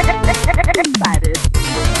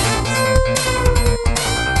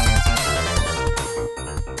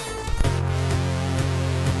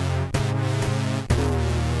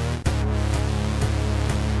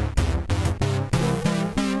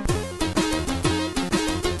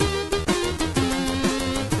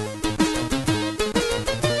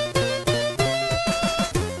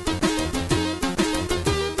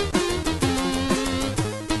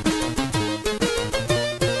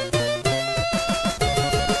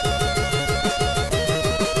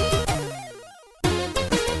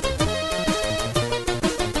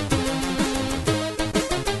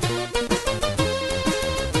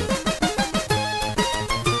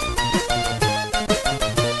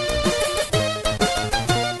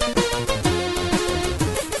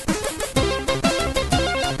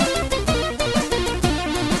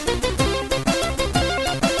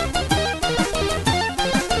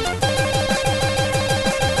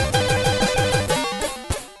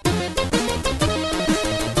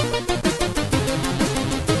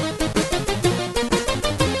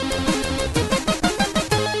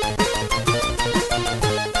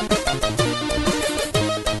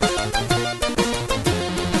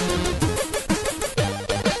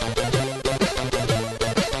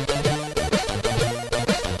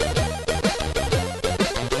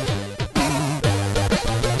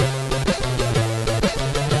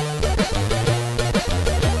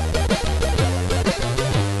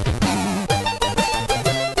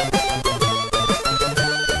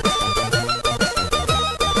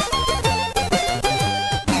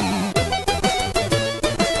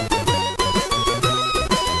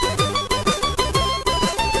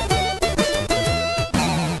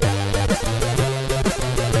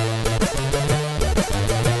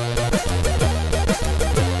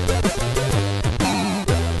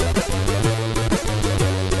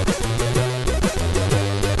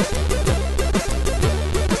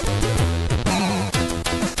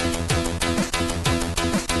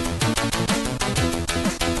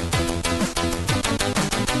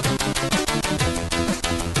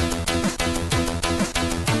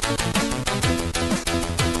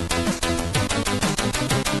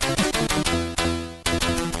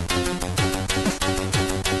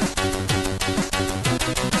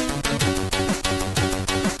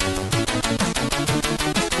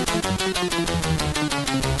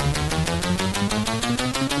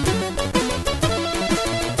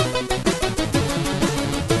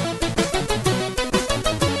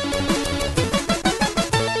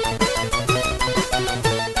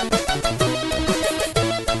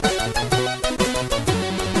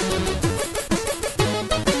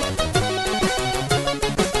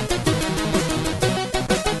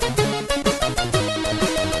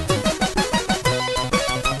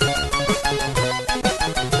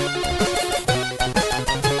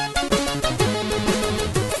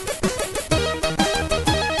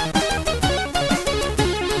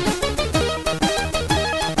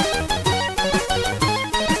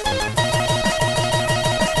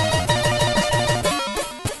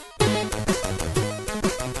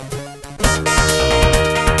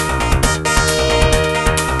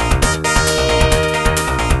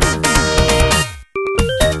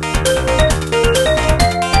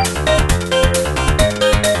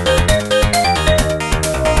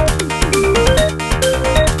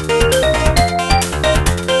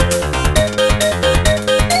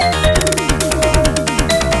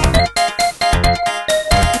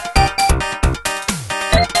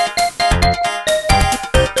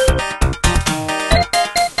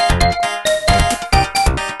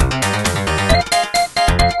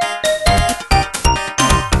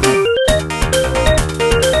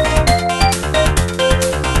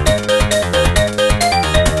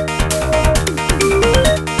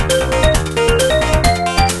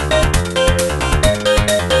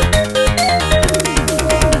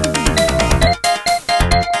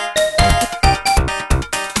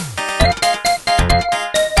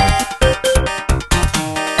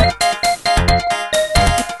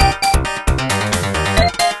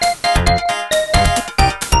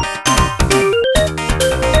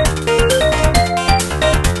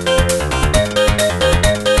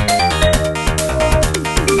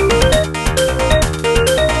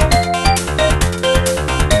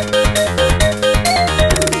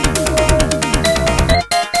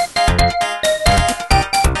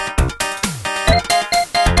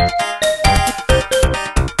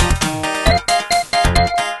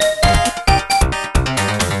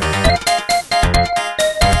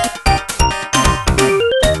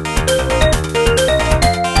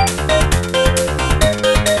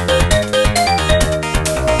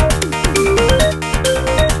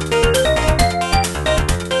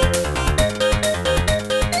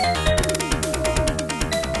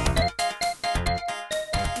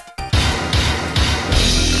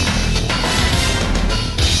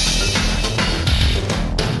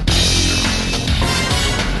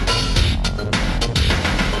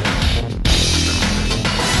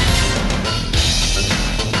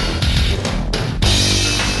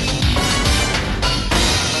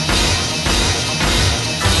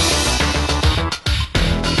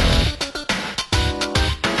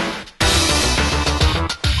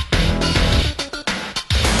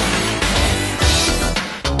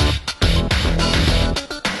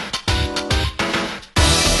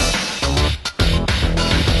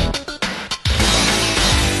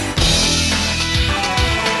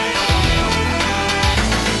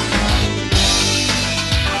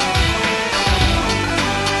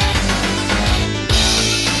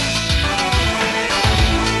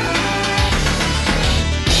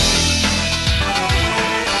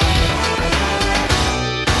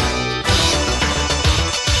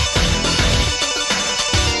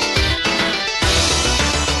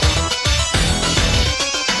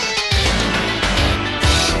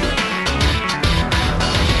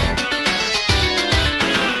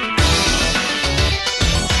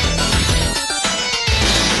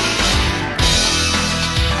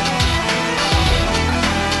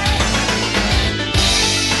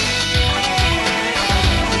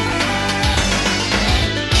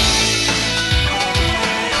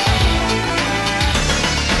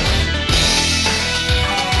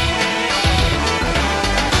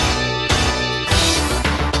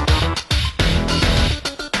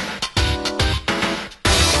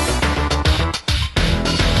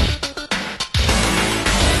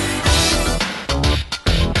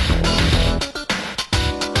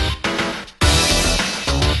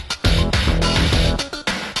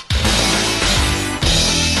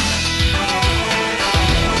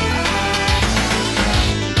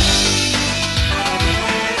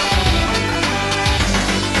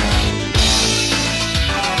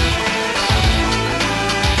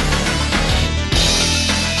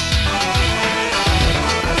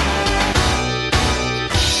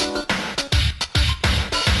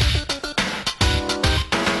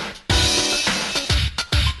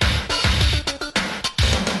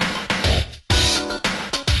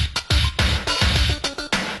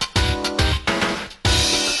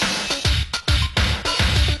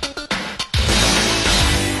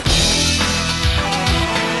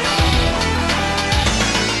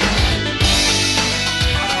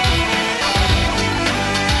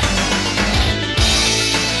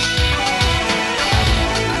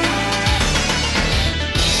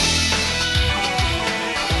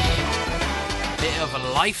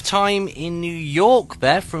 Summertime in New York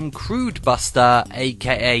there from Crude Buster,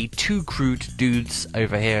 aka Two Crude Dudes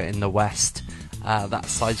over here in the West. That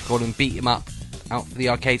side's called and Beat 'Em Up out for the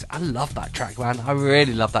arcades. I love that track, man. I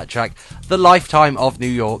really love that track. The Lifetime of New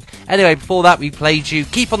York. Anyway, before that we played you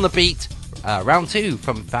Keep on the Beat, round 2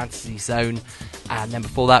 from Fantasy Zone. And then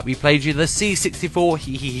before that we played you the C64,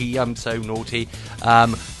 hee hee hee, I'm so naughty,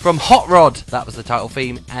 from Hot Rod. That was the title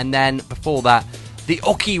theme. And then before that, the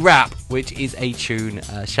Oki Rap, which is a tune.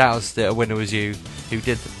 Shout outs to A Winner Was You, who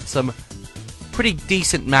did some pretty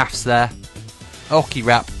decent maths there. Oki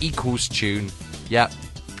Rap equals tune. Yep.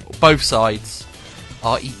 Both sides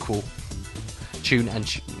are equal. Tune and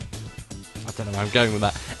I don't know where I'm going with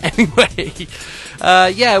that. Anyway,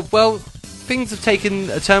 yeah, well, things have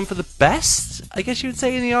taken a turn for the best, I guess you would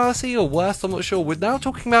say, in the RC, or worse, I'm not sure. We're now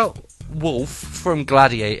talking about Wolf from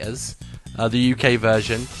Gladiators, the UK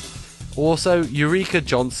version. Also, Eureka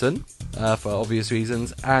Johnson, for obvious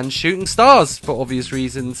reasons, and Shooting Stars, for obvious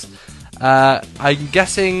reasons. I'm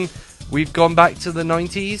guessing we've gone back to the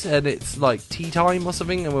 90s, and it's like tea time or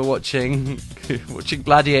something, and we're watching watching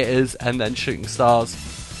Gladiators and then Shooting Stars.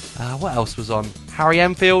 What else was on? Harry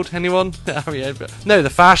Enfield, anyone? Harry Enfield. No, The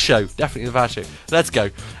Fast Show. Definitely The Fast Show. Let's go.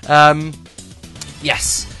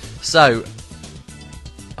 Yes. So,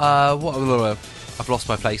 I've lost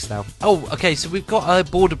my place now. Oh, okay, so we've got a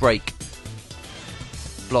Border Break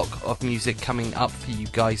block of music coming up for you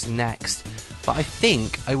guys next. But I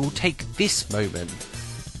think I will take this moment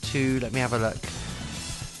to, let me have a look.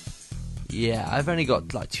 Yeah, I've only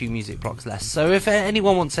got like 2 music blocks left. So if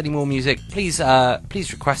anyone wants any more music, please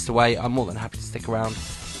request away. I'm more than happy to stick around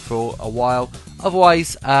for a while.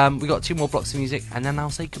 Otherwise, we got 2 more blocks of music, and then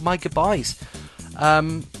I'll say my goodbyes.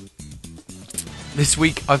 This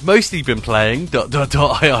week I've mostly been playing ...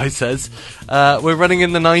 II says. We're running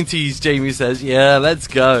in the 90s, Jamie says. Yeah, let's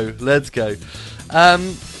go.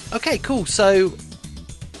 Okay, cool. So,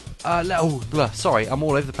 sorry, I'm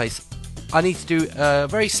all over the place. I need to do a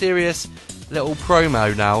very serious little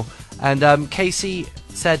promo now. And Casey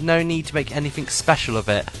said no need to make anything special of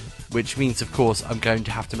it, which means, of course, I'm going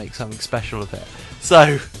to have to make something special of it.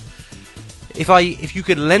 So, if you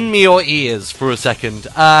could lend me your ears for a second.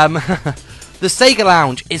 The Sega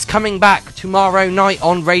Lounge is coming back tomorrow night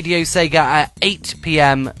on Radio Sega at 8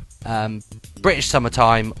 PM British Summer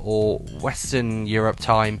Time or Western Europe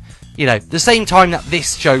time. You know, the same time that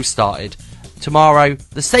this show started. Tomorrow,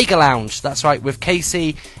 the Sega Lounge, that's right, with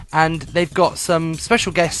Casey, and they've got some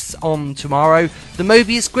special guests on tomorrow, the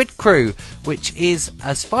Mobius Grid Crew, which is,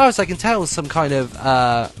 as far as I can tell, some kind of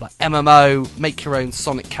like MMO, make your own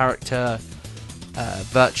Sonic character,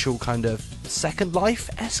 virtual kind of Second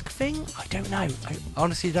Life-esque thing? I don't know. I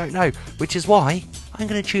honestly don't know, which is why I'm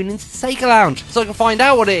going to tune into the Sega Lounge, so I can find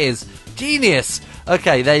out what it is. Genius!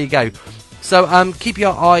 Okay, there you go. So keep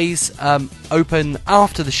your eyes open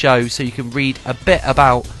after the show so you can read a bit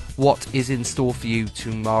about what is in store for you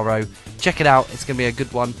tomorrow. Check it out, it's going to be a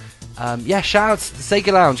good one. Yeah, shout out to the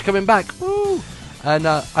Sega Lounge coming back. Woo! And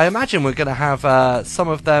I imagine we're going to have some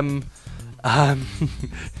of them...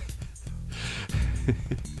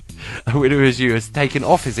 A Winner Is You has taken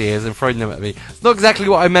off his ears and thrown them at me. It's not exactly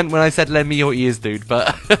what I meant when I said lend me your ears, dude,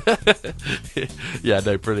 but... yeah,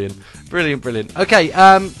 no, brilliant. Okay,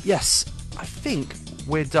 yes, I think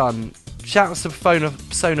we're done. Shout out to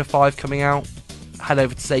Persona 5 coming out. Head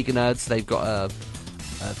over to Sega Nerds. They've got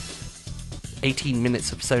 18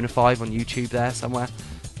 minutes of Persona 5 on YouTube there somewhere.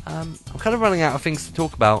 I'm kind of running out of things to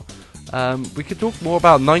talk about. We could talk more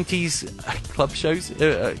about 90s club shows,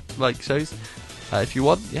 shows. If you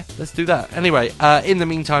want, yeah, let's do that. Anyway, in the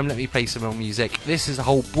meantime, let me play some more music. This is a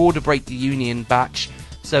whole Border Break the Union batch.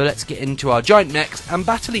 So let's get into our giant necks and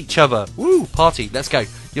battle each other. Woo, party, let's go.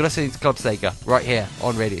 You're listening to Club Sega, right here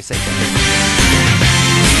on Radio Sega.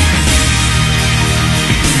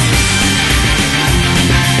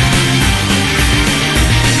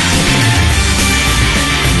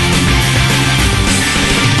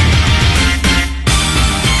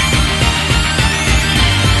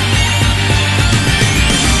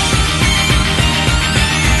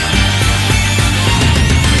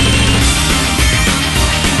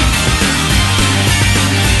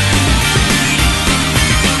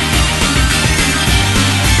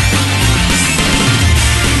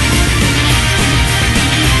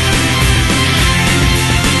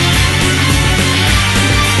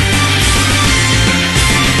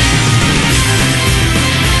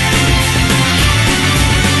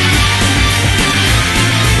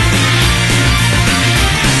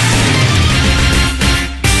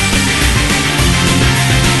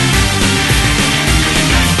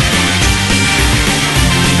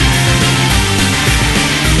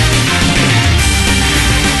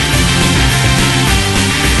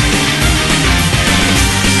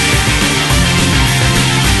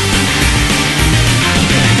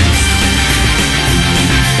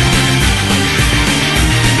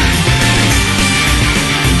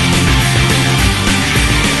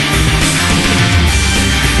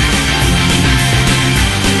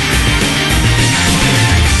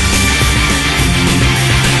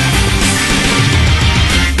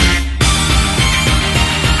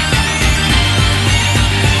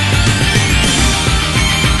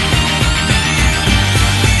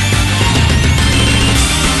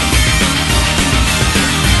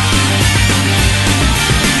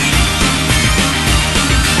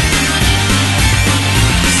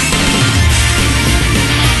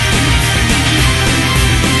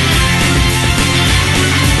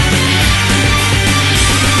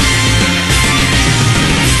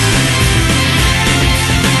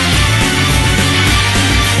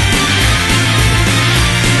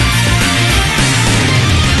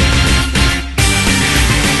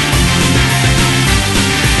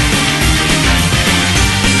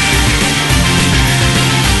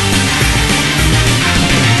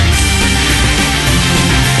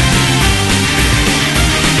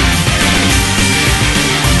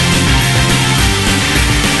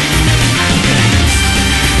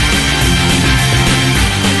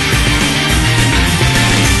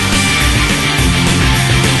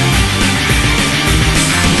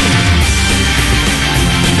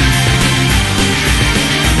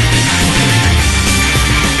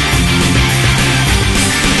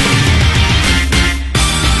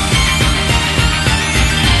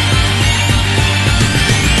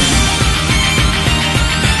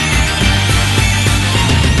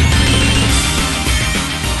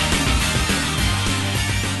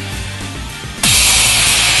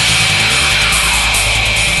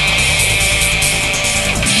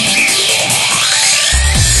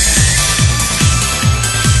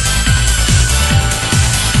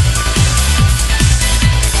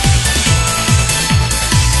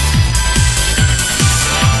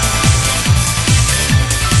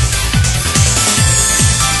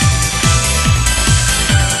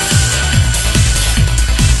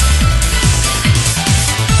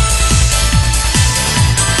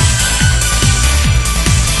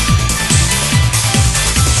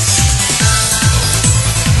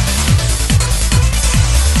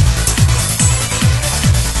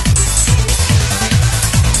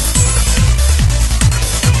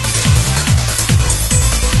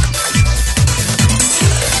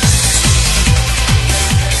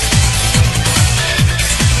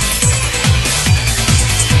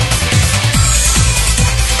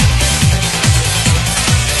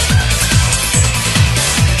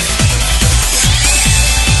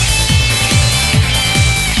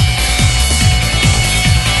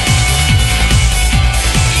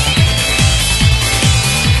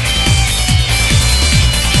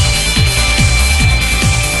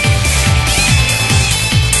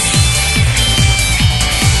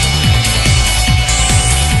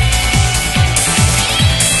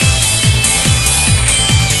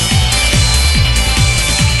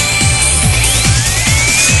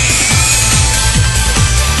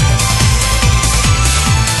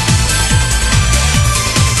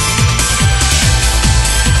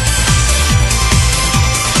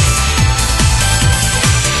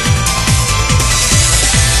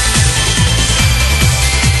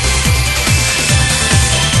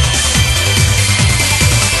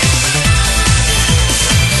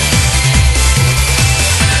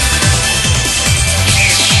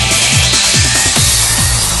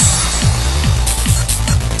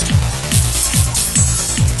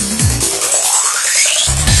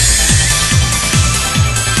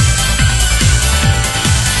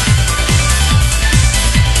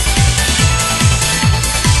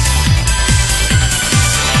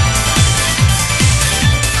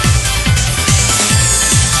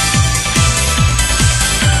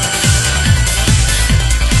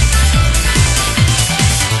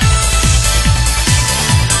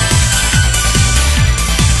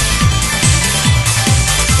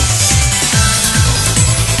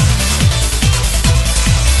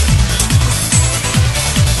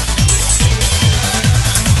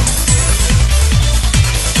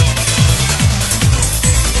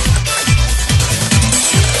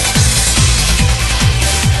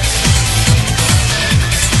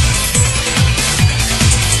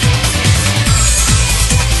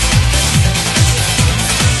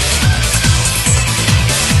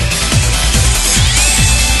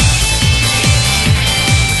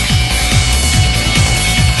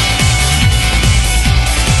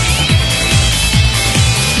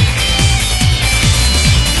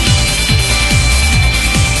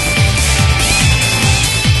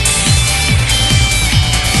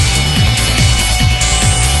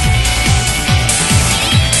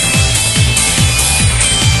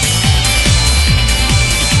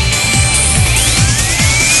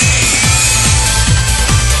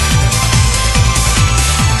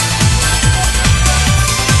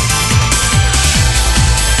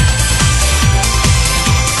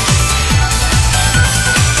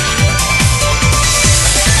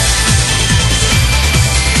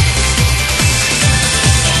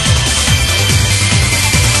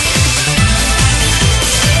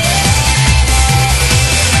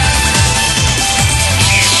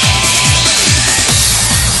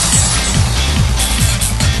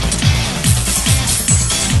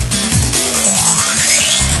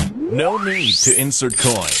 No need to insert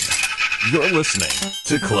coin. You're listening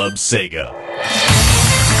to Club Sega.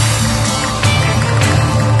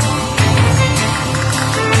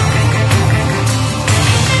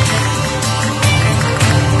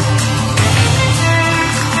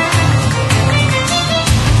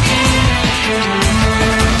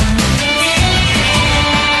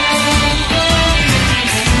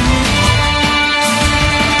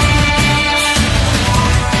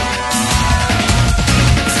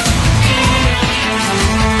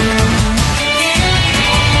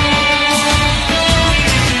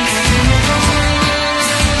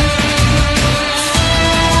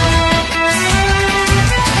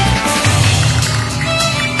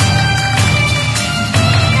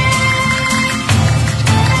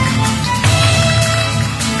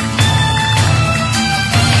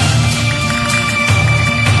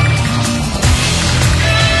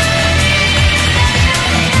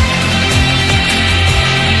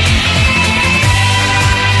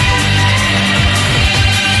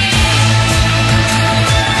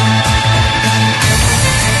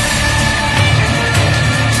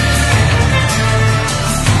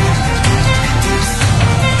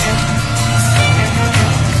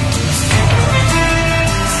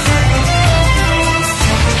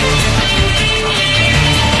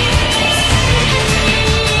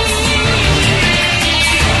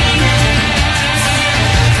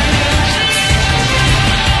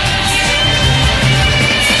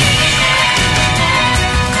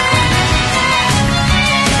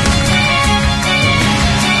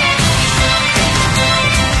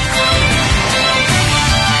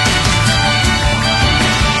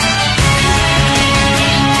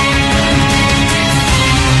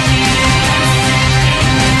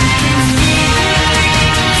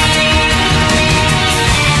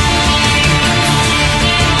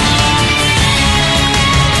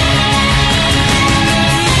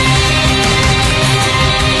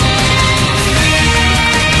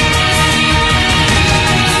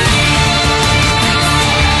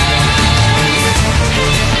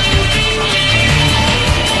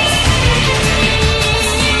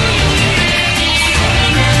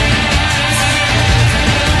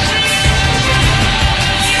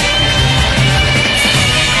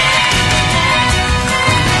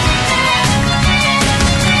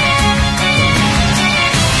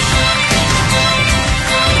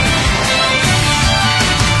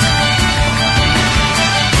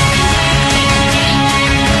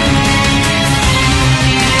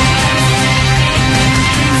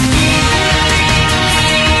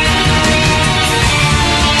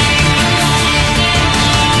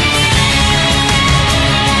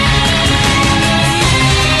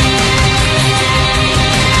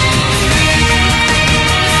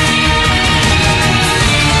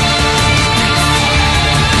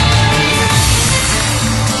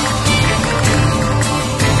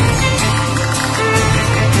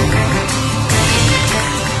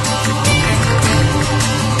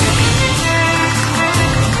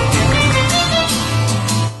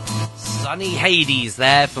 Hades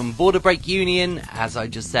there from Border Break Union. As I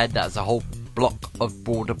just said, that's a whole block of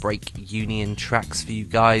Border Break Union tracks for you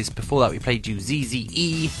guys. Before that we played you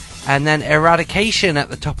ZZE and then Eradication at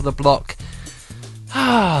the top of the block.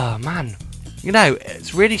 Ah, man. You know,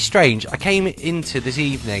 it's really strange. I came into this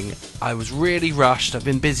evening, I was really rushed, I've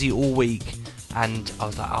been busy all week, and I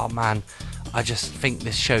was like, oh man, I just think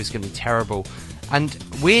this show's going to be terrible. And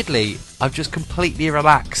weirdly, I've just completely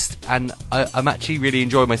relaxed, and I'm actually really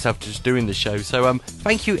enjoying myself just doing the show. So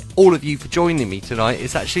thank you all of you for joining me tonight.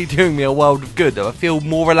 It's actually doing me a world of good. I feel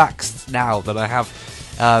more relaxed now than I have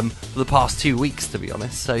for the past 2 weeks, to be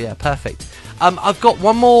honest. So yeah, perfect. I've got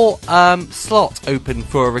one more slot open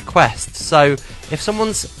for a request. So if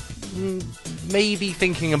someone's maybe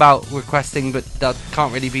thinking about requesting but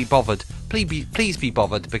can't really be bothered, please be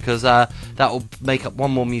bothered, because that will make up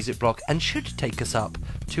one more music block and should take us up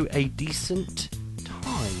to a decent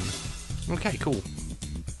time. Okay, cool.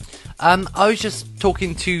 I was just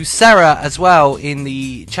talking to Sarah as well in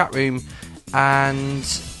the chat room, and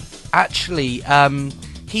actually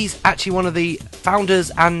he's actually one of the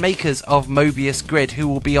founders and makers of Mobius Grid, who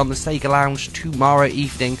will be on the Sega Lounge tomorrow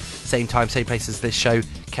evening, same time, same place as this show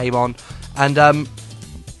came on. And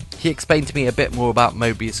he explained to me a bit more about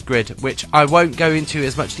Mobius Grid, which I won't go into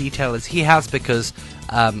as much detail as he has, because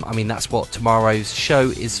I mean, that's what tomorrow's show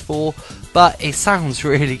is for. But it sounds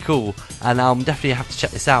really cool, and I'll definitely have to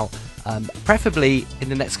check this out, preferably in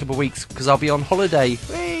the next couple of weeks, because I'll be on holiday.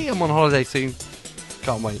 Hey, I'm on holiday soon,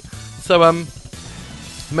 can't wait. So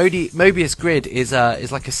Mobius Grid is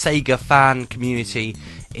like a Sega fan community.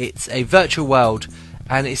 It's a virtual world,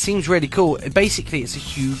 and it seems really cool. Basically, it's a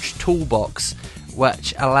huge toolbox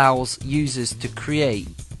which allows users to create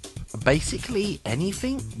basically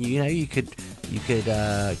anything. You could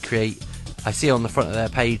create. I see on the front of their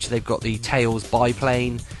page they've got the Tails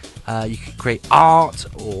biplane. You could create art,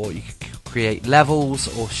 or you could create levels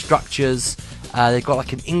or structures. They've got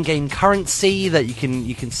like an in-game currency that you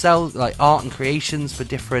can sell, like art and creations for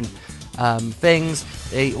different things.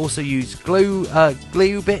 They also use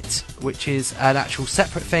Gluebit, which is an actual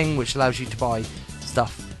separate thing which allows you to buy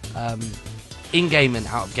stuff in-game and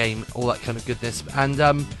out-of-game, all that kind of goodness.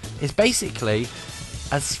 And it's basically,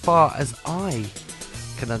 as far as I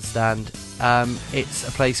can understand, it's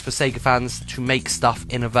a place for Sega fans to make stuff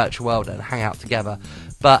in a virtual world and hang out together.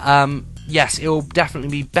 But yes, it will definitely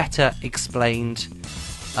be better explained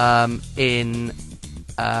in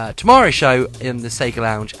tomorrow's show in the Sega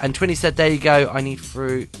Lounge. And Twinny said, there you go, I need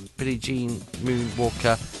Fruit, Billie Jean,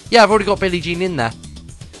 Moonwalker. Yeah, I've already got Billie Jean in there.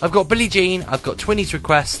 I've got Billie Jean, I've got Twinny's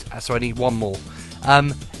request, so I need one more.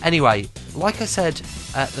 Anyway, like I said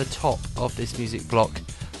at the top of this music block,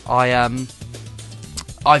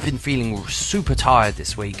 I've been feeling super tired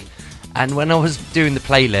this week. And when I was doing the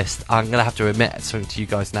playlist, I'm going to have to admit something to you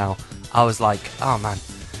guys now. I was like, oh man,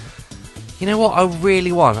 you know what I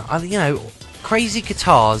really want? Crazy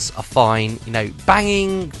guitars are fine.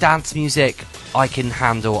 Banging dance music, I can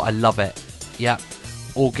handle. I love it. Yeah,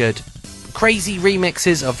 all good. Crazy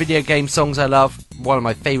remixes of video game songs I love. One of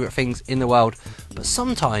my favourite things in the world. But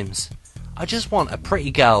sometimes, I just want a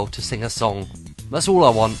pretty girl to sing a song. That's all I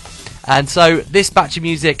want. And so this batch of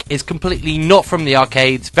music is completely not from the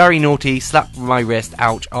arcades. Very naughty, slap my wrist,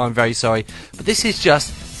 ouch, oh, I'm very sorry. But this is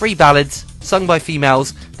just free ballads sung by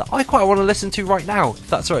females that I quite want to listen to right now. If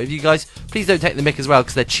that's alright with you guys, please don't take the mick as well,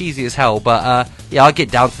 because they're cheesy as hell. But yeah, I get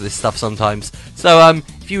down to this stuff sometimes. So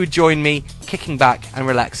if you would join me, kicking back and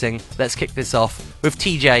relaxing, let's kick this off with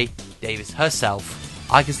TJ Davis herself.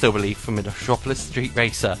 I Can Still Believe from Metropolis Street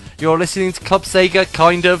Racer. You're listening to Club Sega,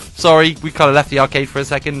 kind of. Sorry, we kind of left the arcade for a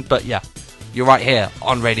second, but yeah, you're right here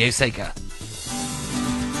on Radio Sega.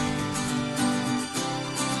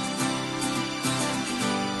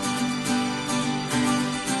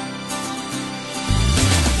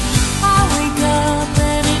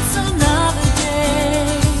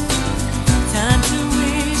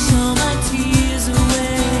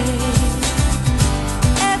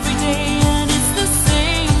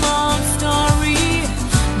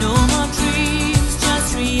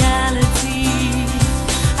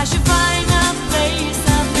 I should find a place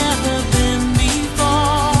I've never been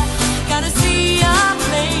before.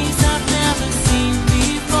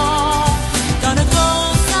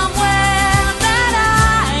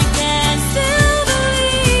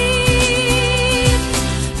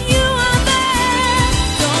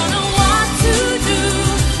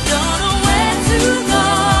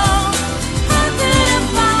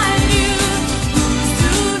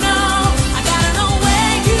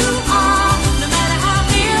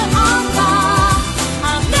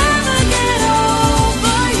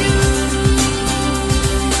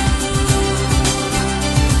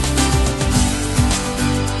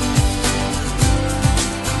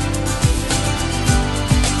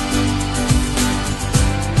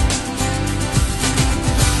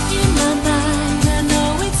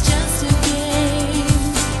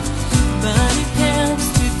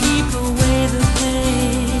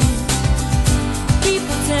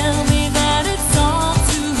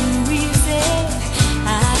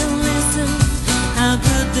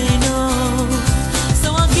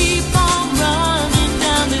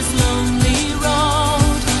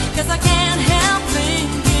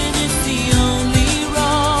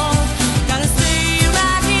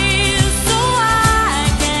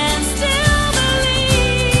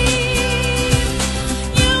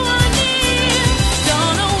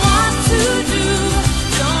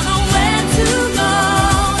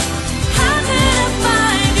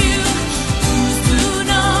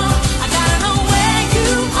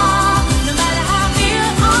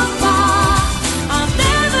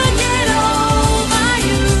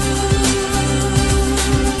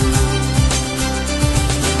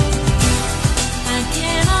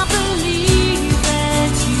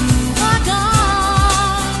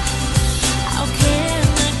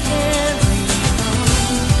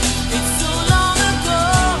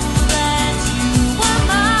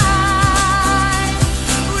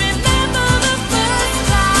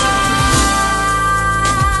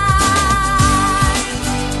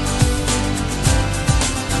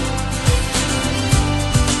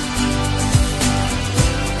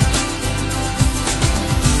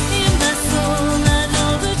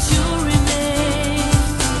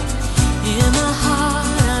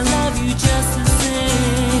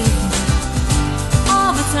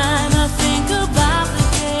 Time I think about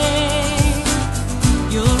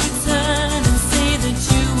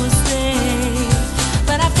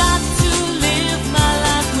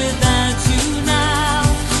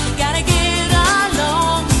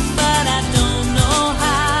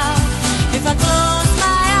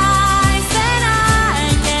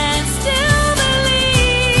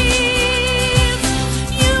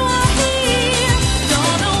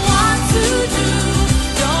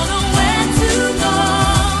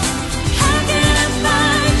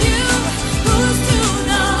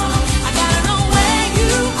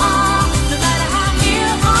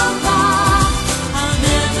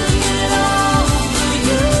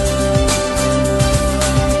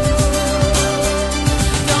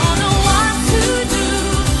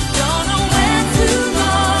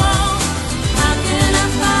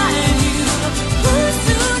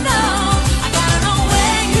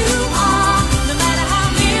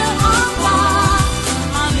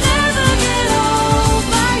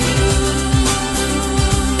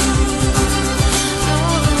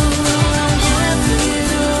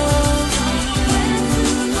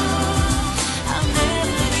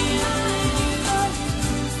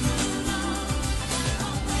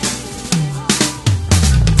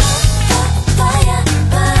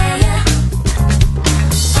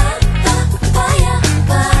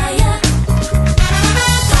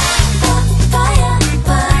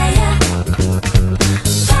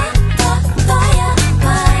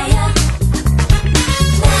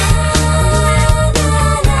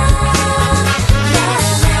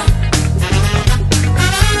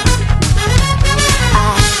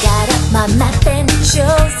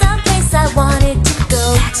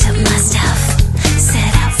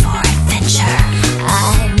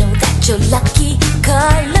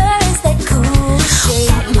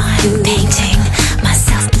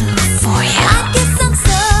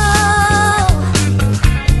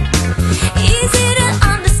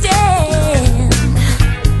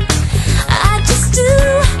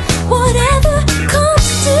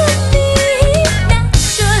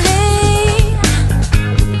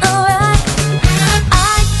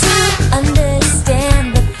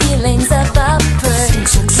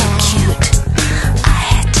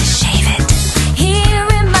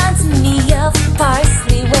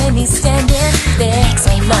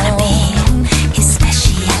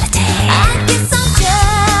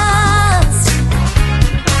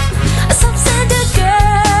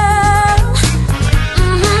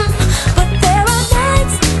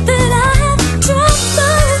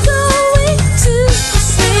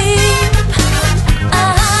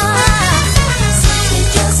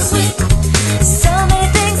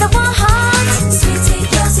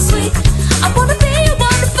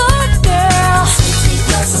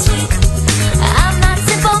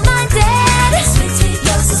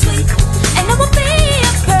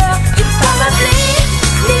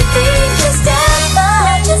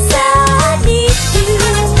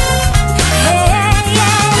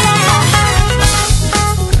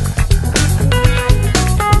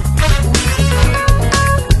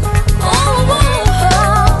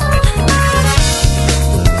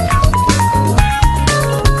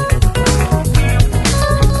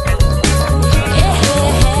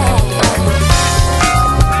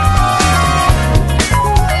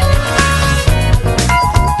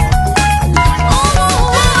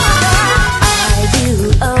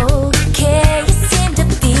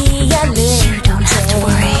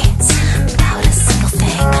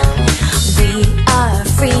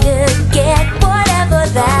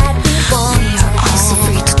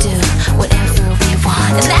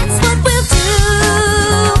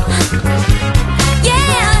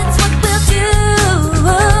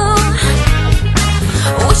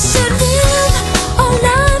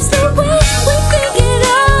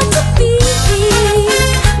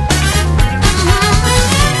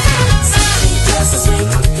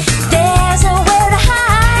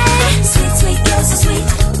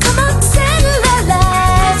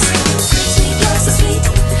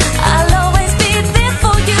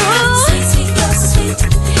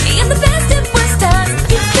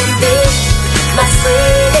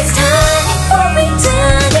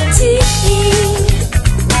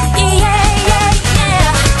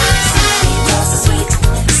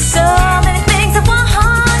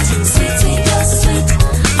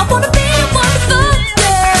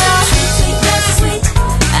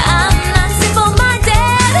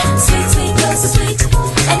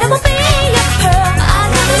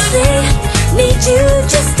need you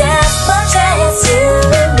just as much as you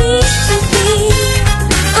need me.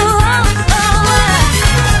 Oh, oh,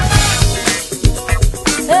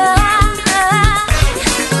 oh.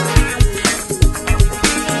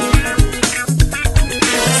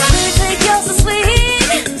 Sweet, sweet, you're so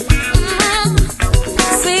sweet.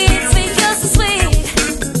 Sweet, sweet, you're so sweet.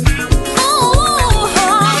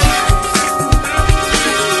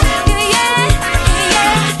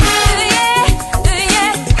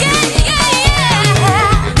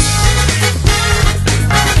 Yeah.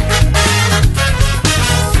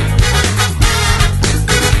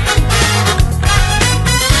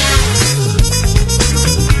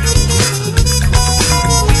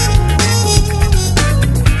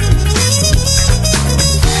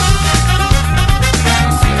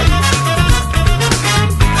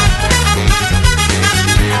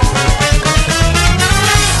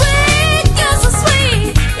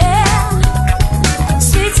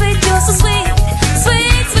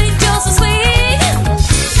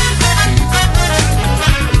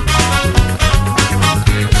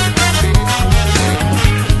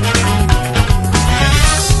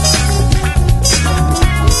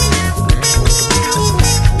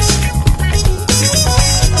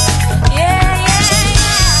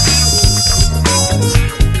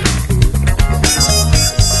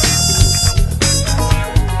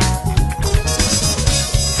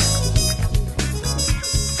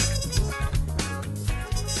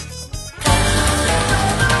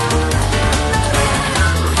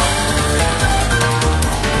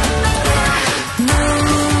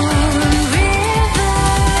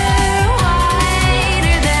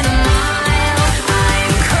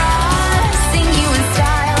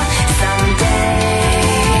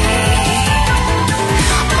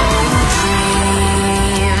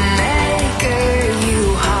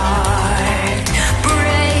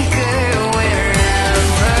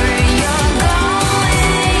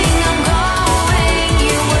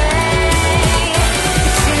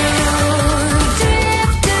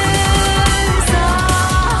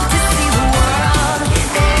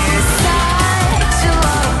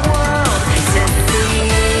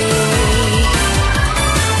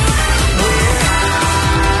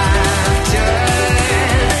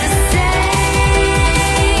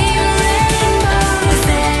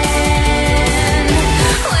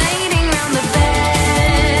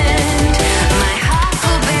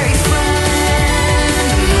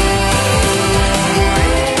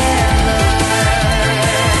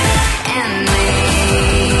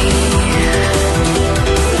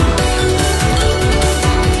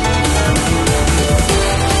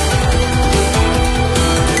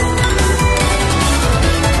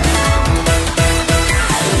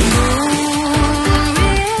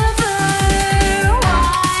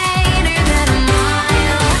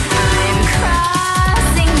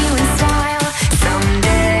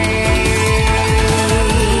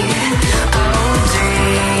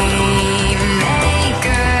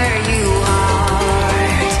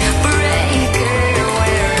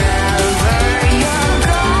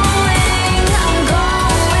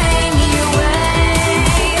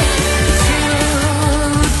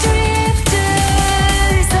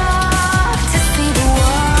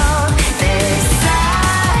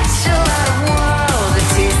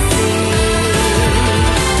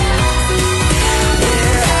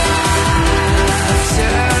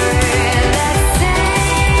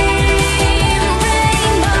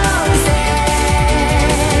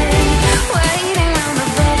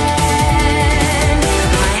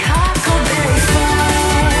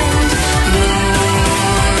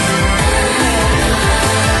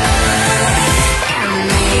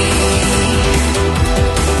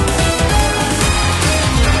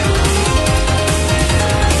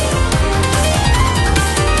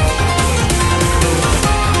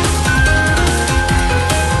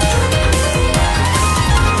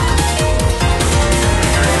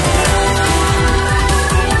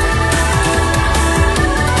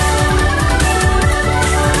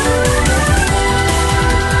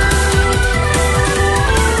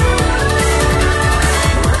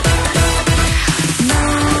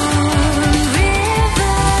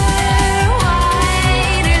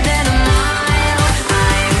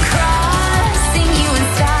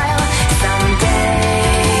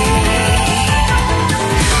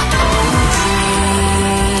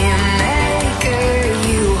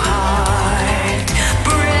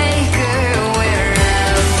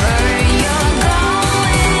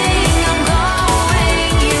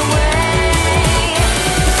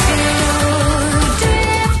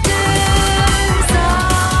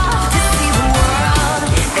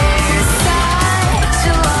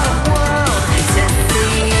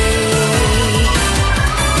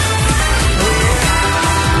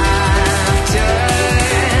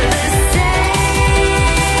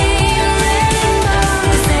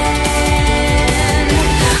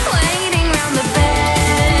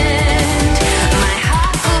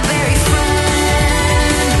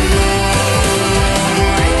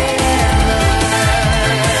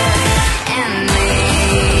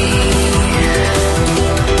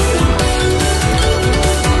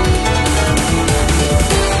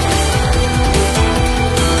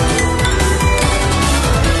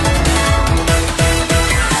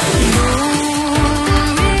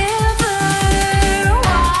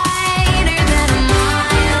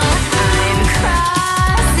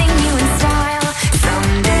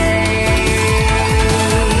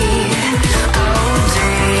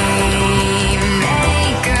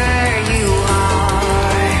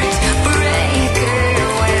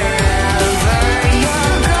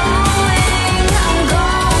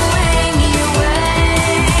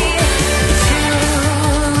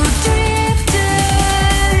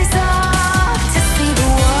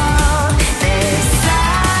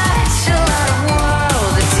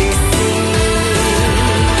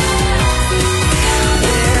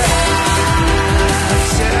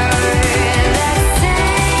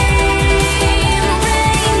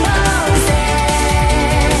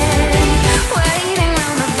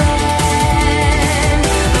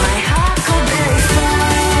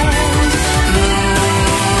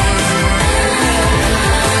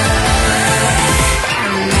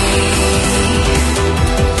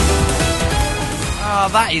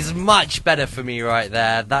 That is much better for me right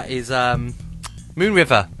there. That is Moon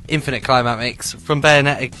River Infinite Climax Mix from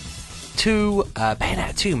Bayonetta 2.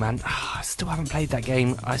 Bayonetta 2, man. I still haven't played that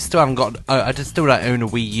game. I still haven't got. I just still don't own a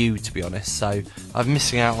Wii U, to be honest. So I'm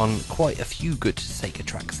missing out on quite a few good Sega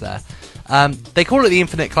tracks there. They call it the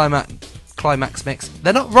Infinite Climax Mix.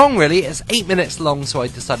 They're not wrong, really. It's 8 minutes long, so I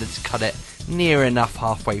decided to cut it near enough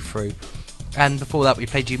halfway through. And before that, we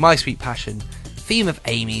played you My Sweet Passion, Theme of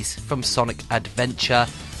Amy's from Sonic Adventure,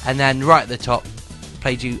 and then right at the top,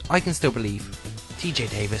 played you I Can Still Believe, TJ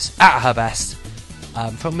Davis at her best,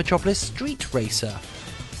 from Metropolis Street Racer.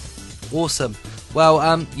 Awesome.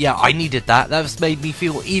 Well, yeah, I needed that. That's made me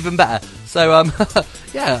feel even better. So,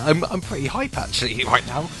 yeah, I'm pretty hype actually right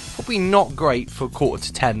now. Probably not great for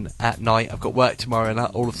 9:45 at night. I've got work tomorrow, and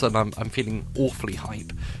all of a sudden I'm feeling awfully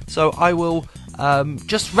hype. So I will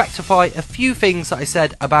just rectify a few things that I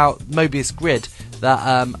said about Mobius Grid that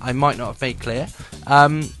I might not have made clear.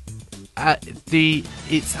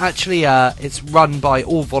 It's actually it's run by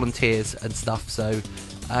all volunteers and stuff. So,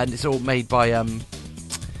 and it's all made by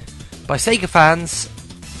Sega fans.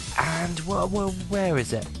 And well, where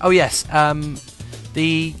is it? Oh yes,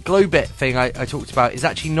 the Globit thing I talked about is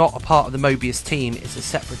actually not a part of the Mobius team. It's a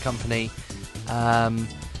separate company.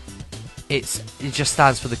 It just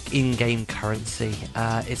stands for the in-game currency.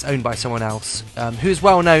 It's owned by someone else who's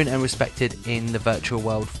well known and respected in the virtual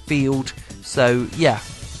world field. So yeah.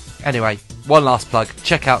 Anyway, one last plug.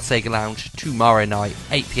 Check out Sega Lounge tomorrow night,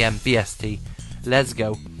 8 PM BST. Let's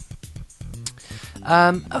go.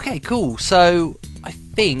 Okay, cool. So I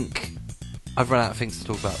think I've run out of things to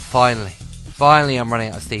talk about. Finally, I'm running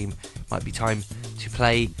out of steam. Might be time to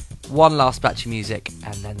play one last batch of music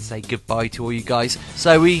and then say goodbye to all you guys.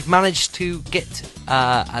 So we've managed to get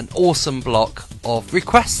an awesome block of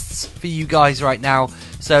requests for you guys right now.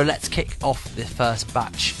 So let's kick off the first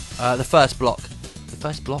batch, the first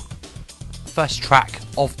track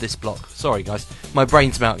of this block. Sorry guys, my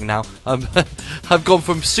brain's melting now. I've gone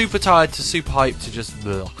from super tired to super hyped to just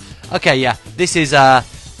bleh. Okay, yeah, this is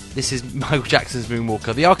Michael Jackson's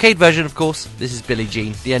Moonwalker, the arcade version, of course. This is Billie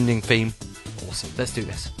Jean, the ending theme. Awesome, let's do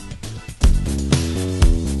this.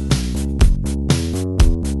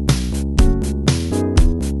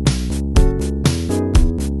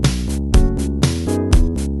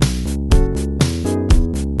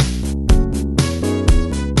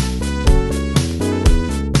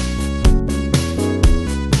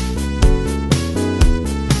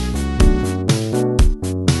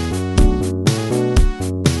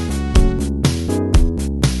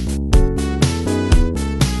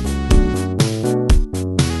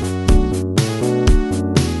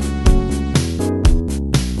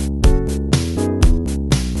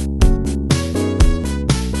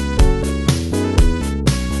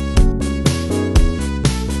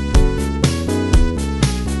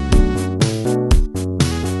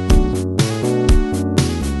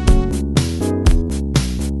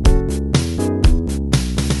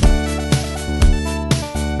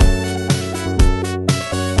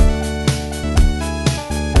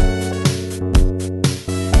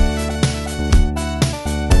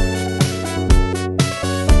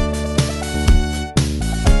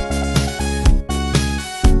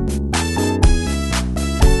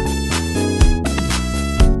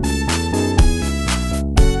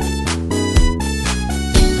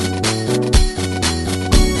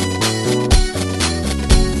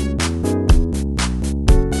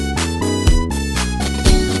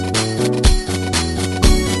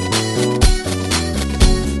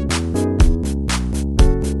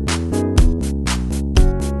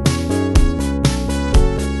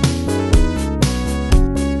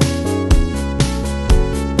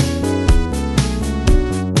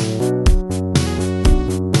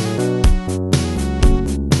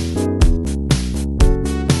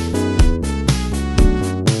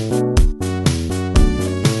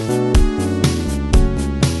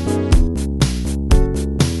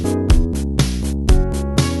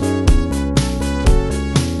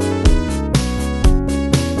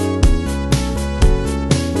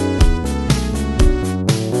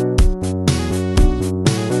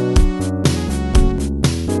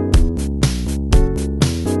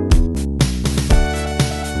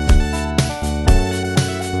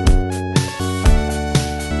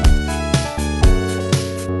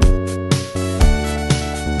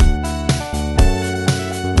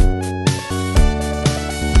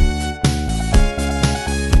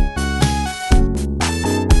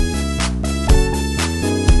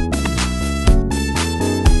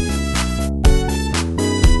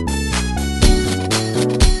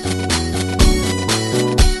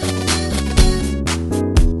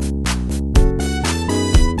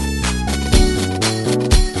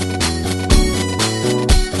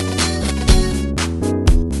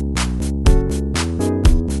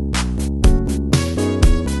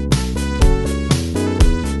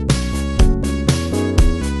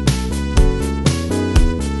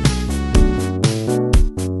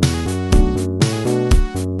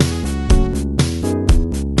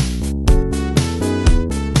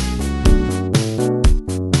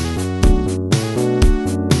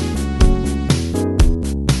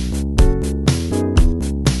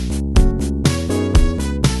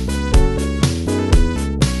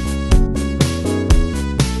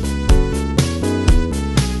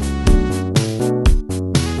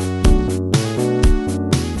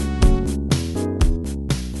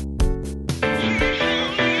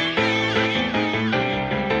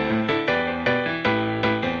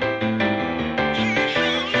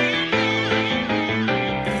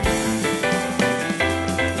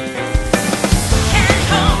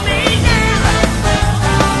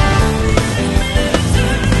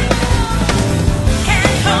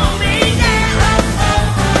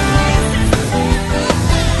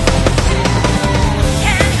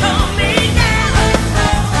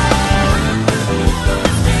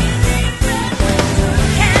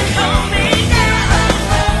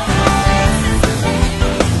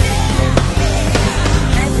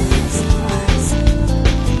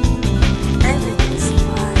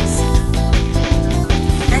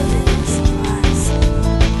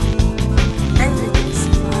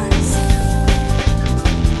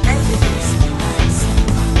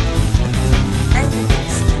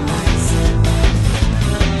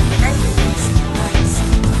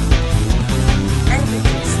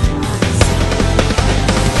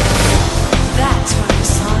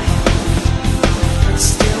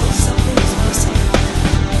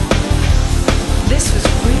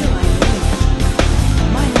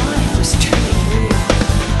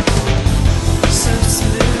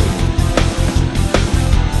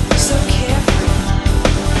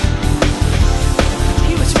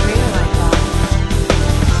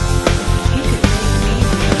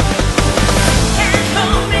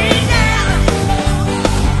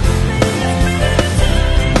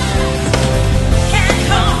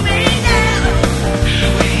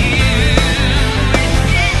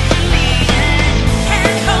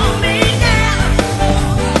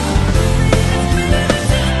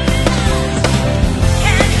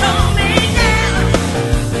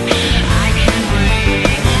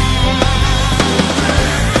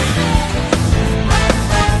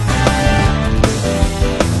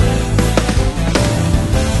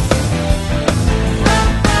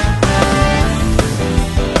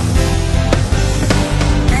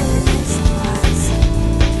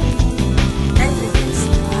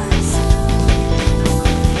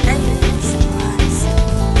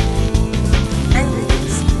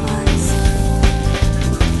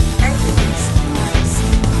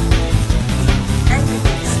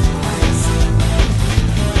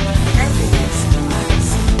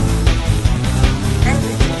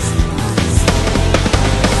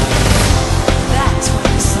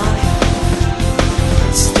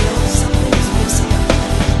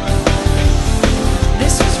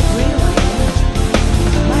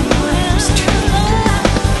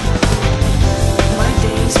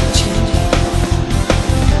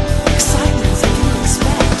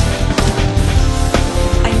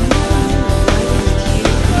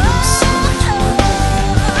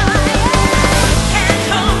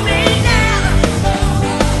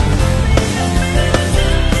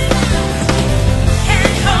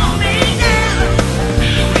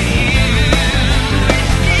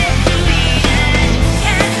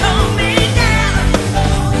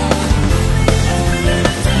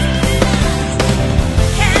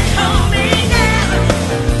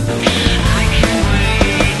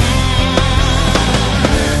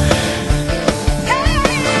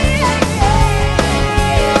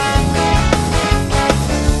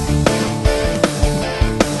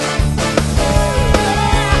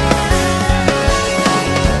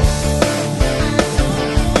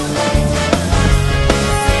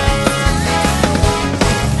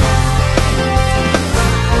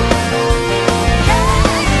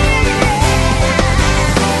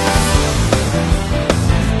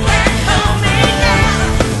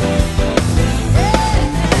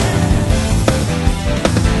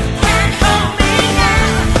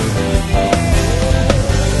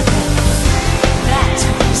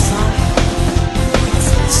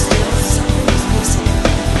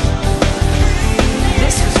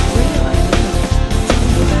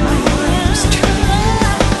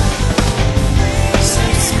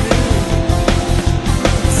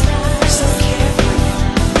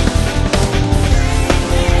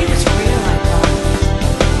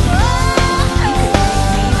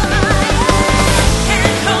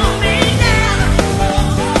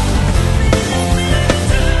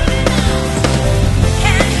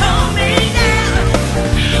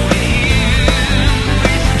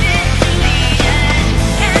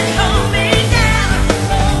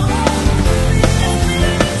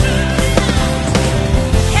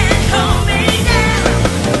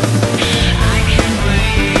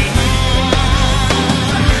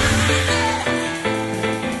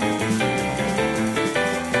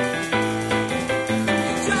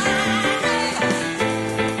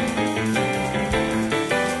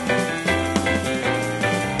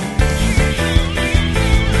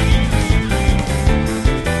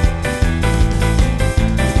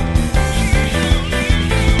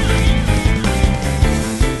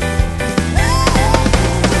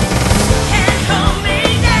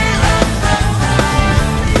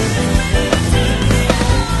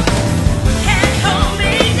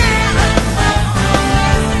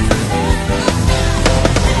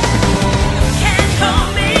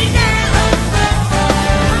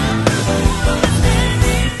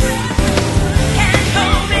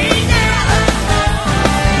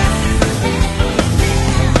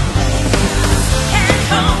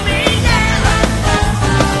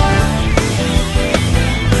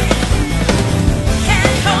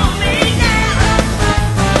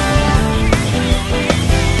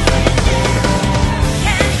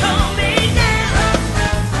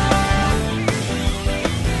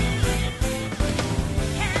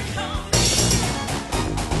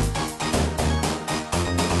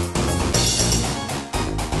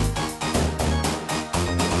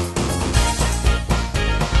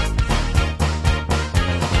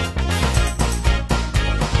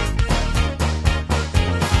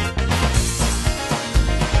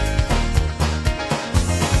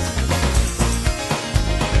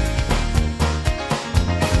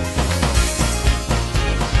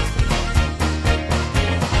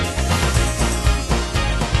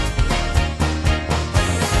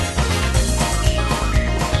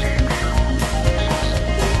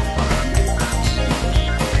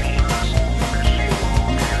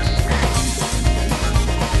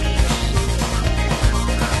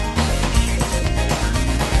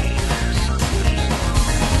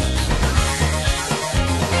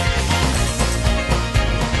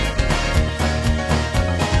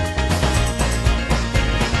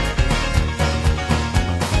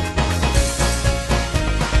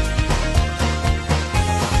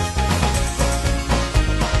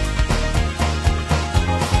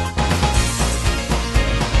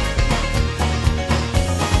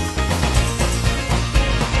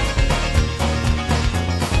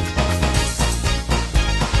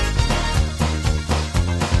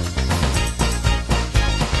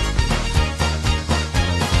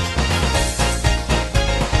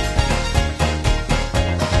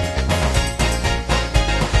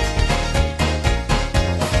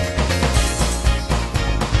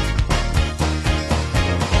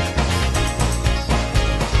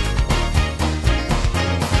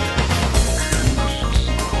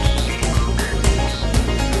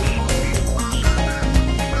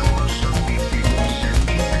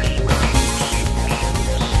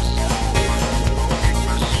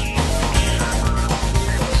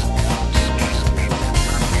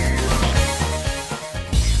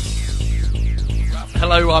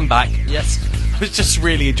 Hello, I'm back. Yes, I was just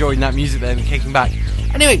really enjoying that music then and kicking back.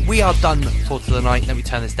 Anyway, we are done for tonight. Let me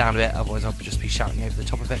turn this down a bit, otherwise I'll just be shouting over the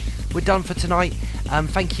top of it. We're done for tonight.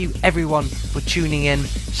 Thank you everyone for tuning in.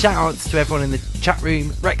 Shout outs to everyone in the chat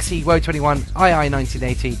room. Rexy, Woe21,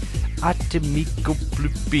 II1980, Atomico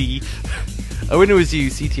Bloopy, A Winner Was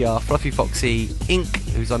You, CTR, Fluffy Foxy, Ink,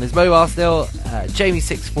 who's on his mobile still,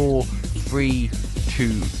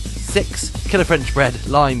 Jamie64326, Killer French Bread,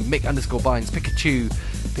 Lime, Mick_Bynes, Pikachu,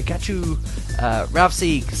 Ralph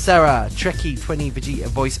Sieg, Sarah, Trekkie20, Vegeta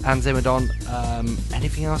Voice, and Zimmadon.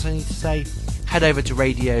 Anything else I need to say? Head over to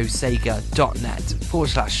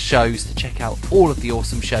radiosega.net/shows to check out all of the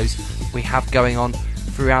awesome shows we have going on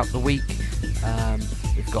throughout the week.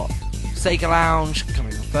 We've got Sega Lounge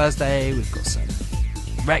coming on Thursday. We've got some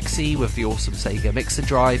Rexy with the awesome Sega Mixer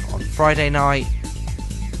Drive on Friday night.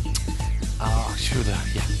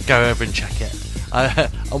 Go over and check it.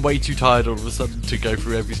 I'm way too tired all of a sudden to go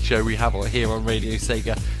through every show we have here on Radio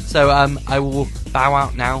Sega. So I will bow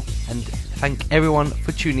out now and thank everyone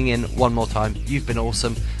for tuning in one more time. You've been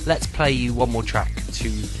awesome. Let's play you one more track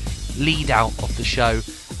to lead out of the show.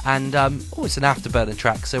 And it's an Afterburner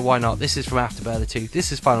track, so why not? This is from Afterburner 2.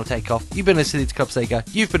 This is Final Takeoff. You've been listening to Club Sega.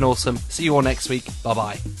 You've been awesome. See you all next week. Bye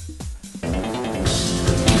bye.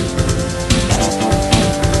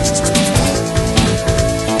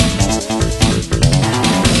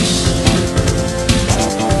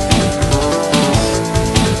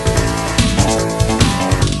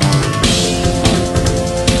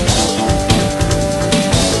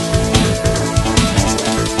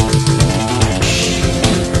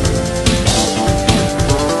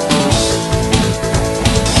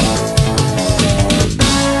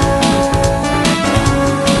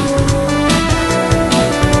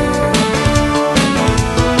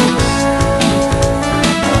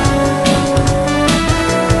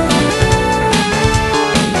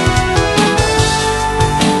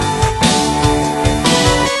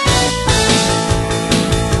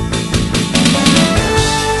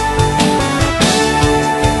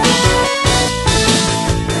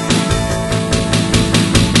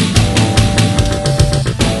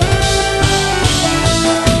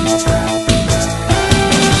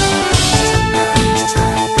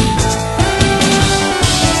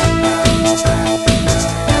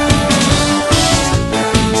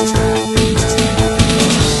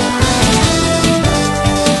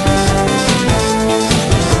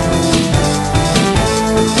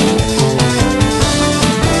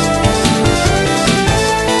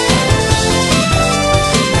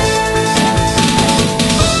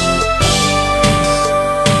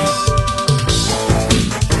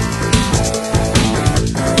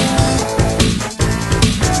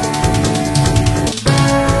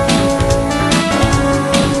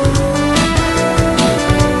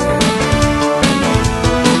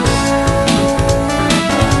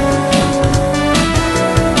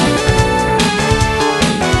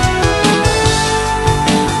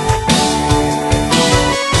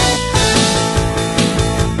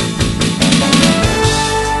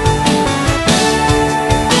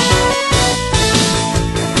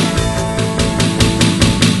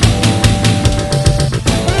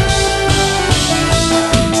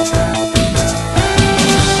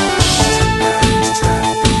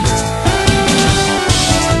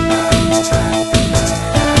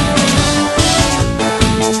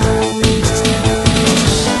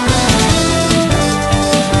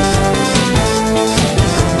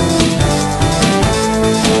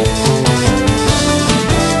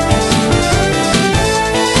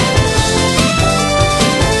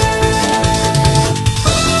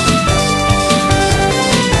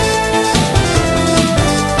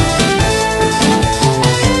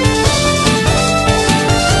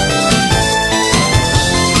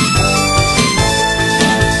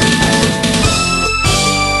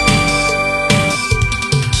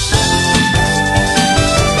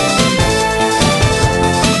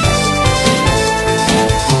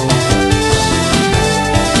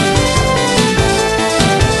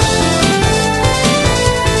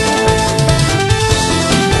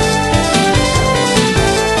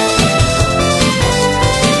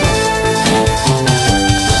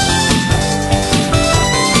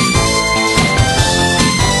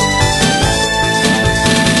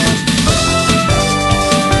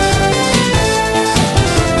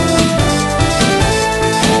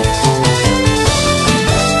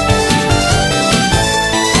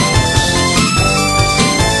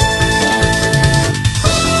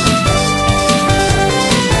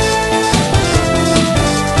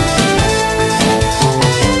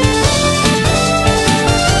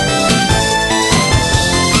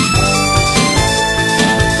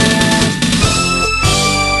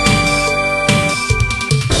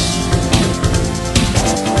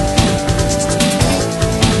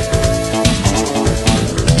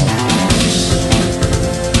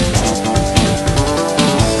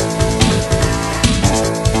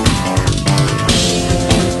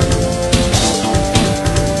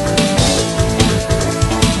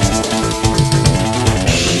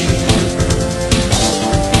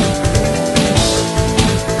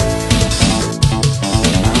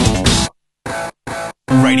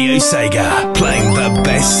 Radio Sega, playing the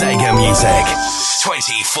best Sega music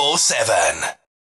 24/7.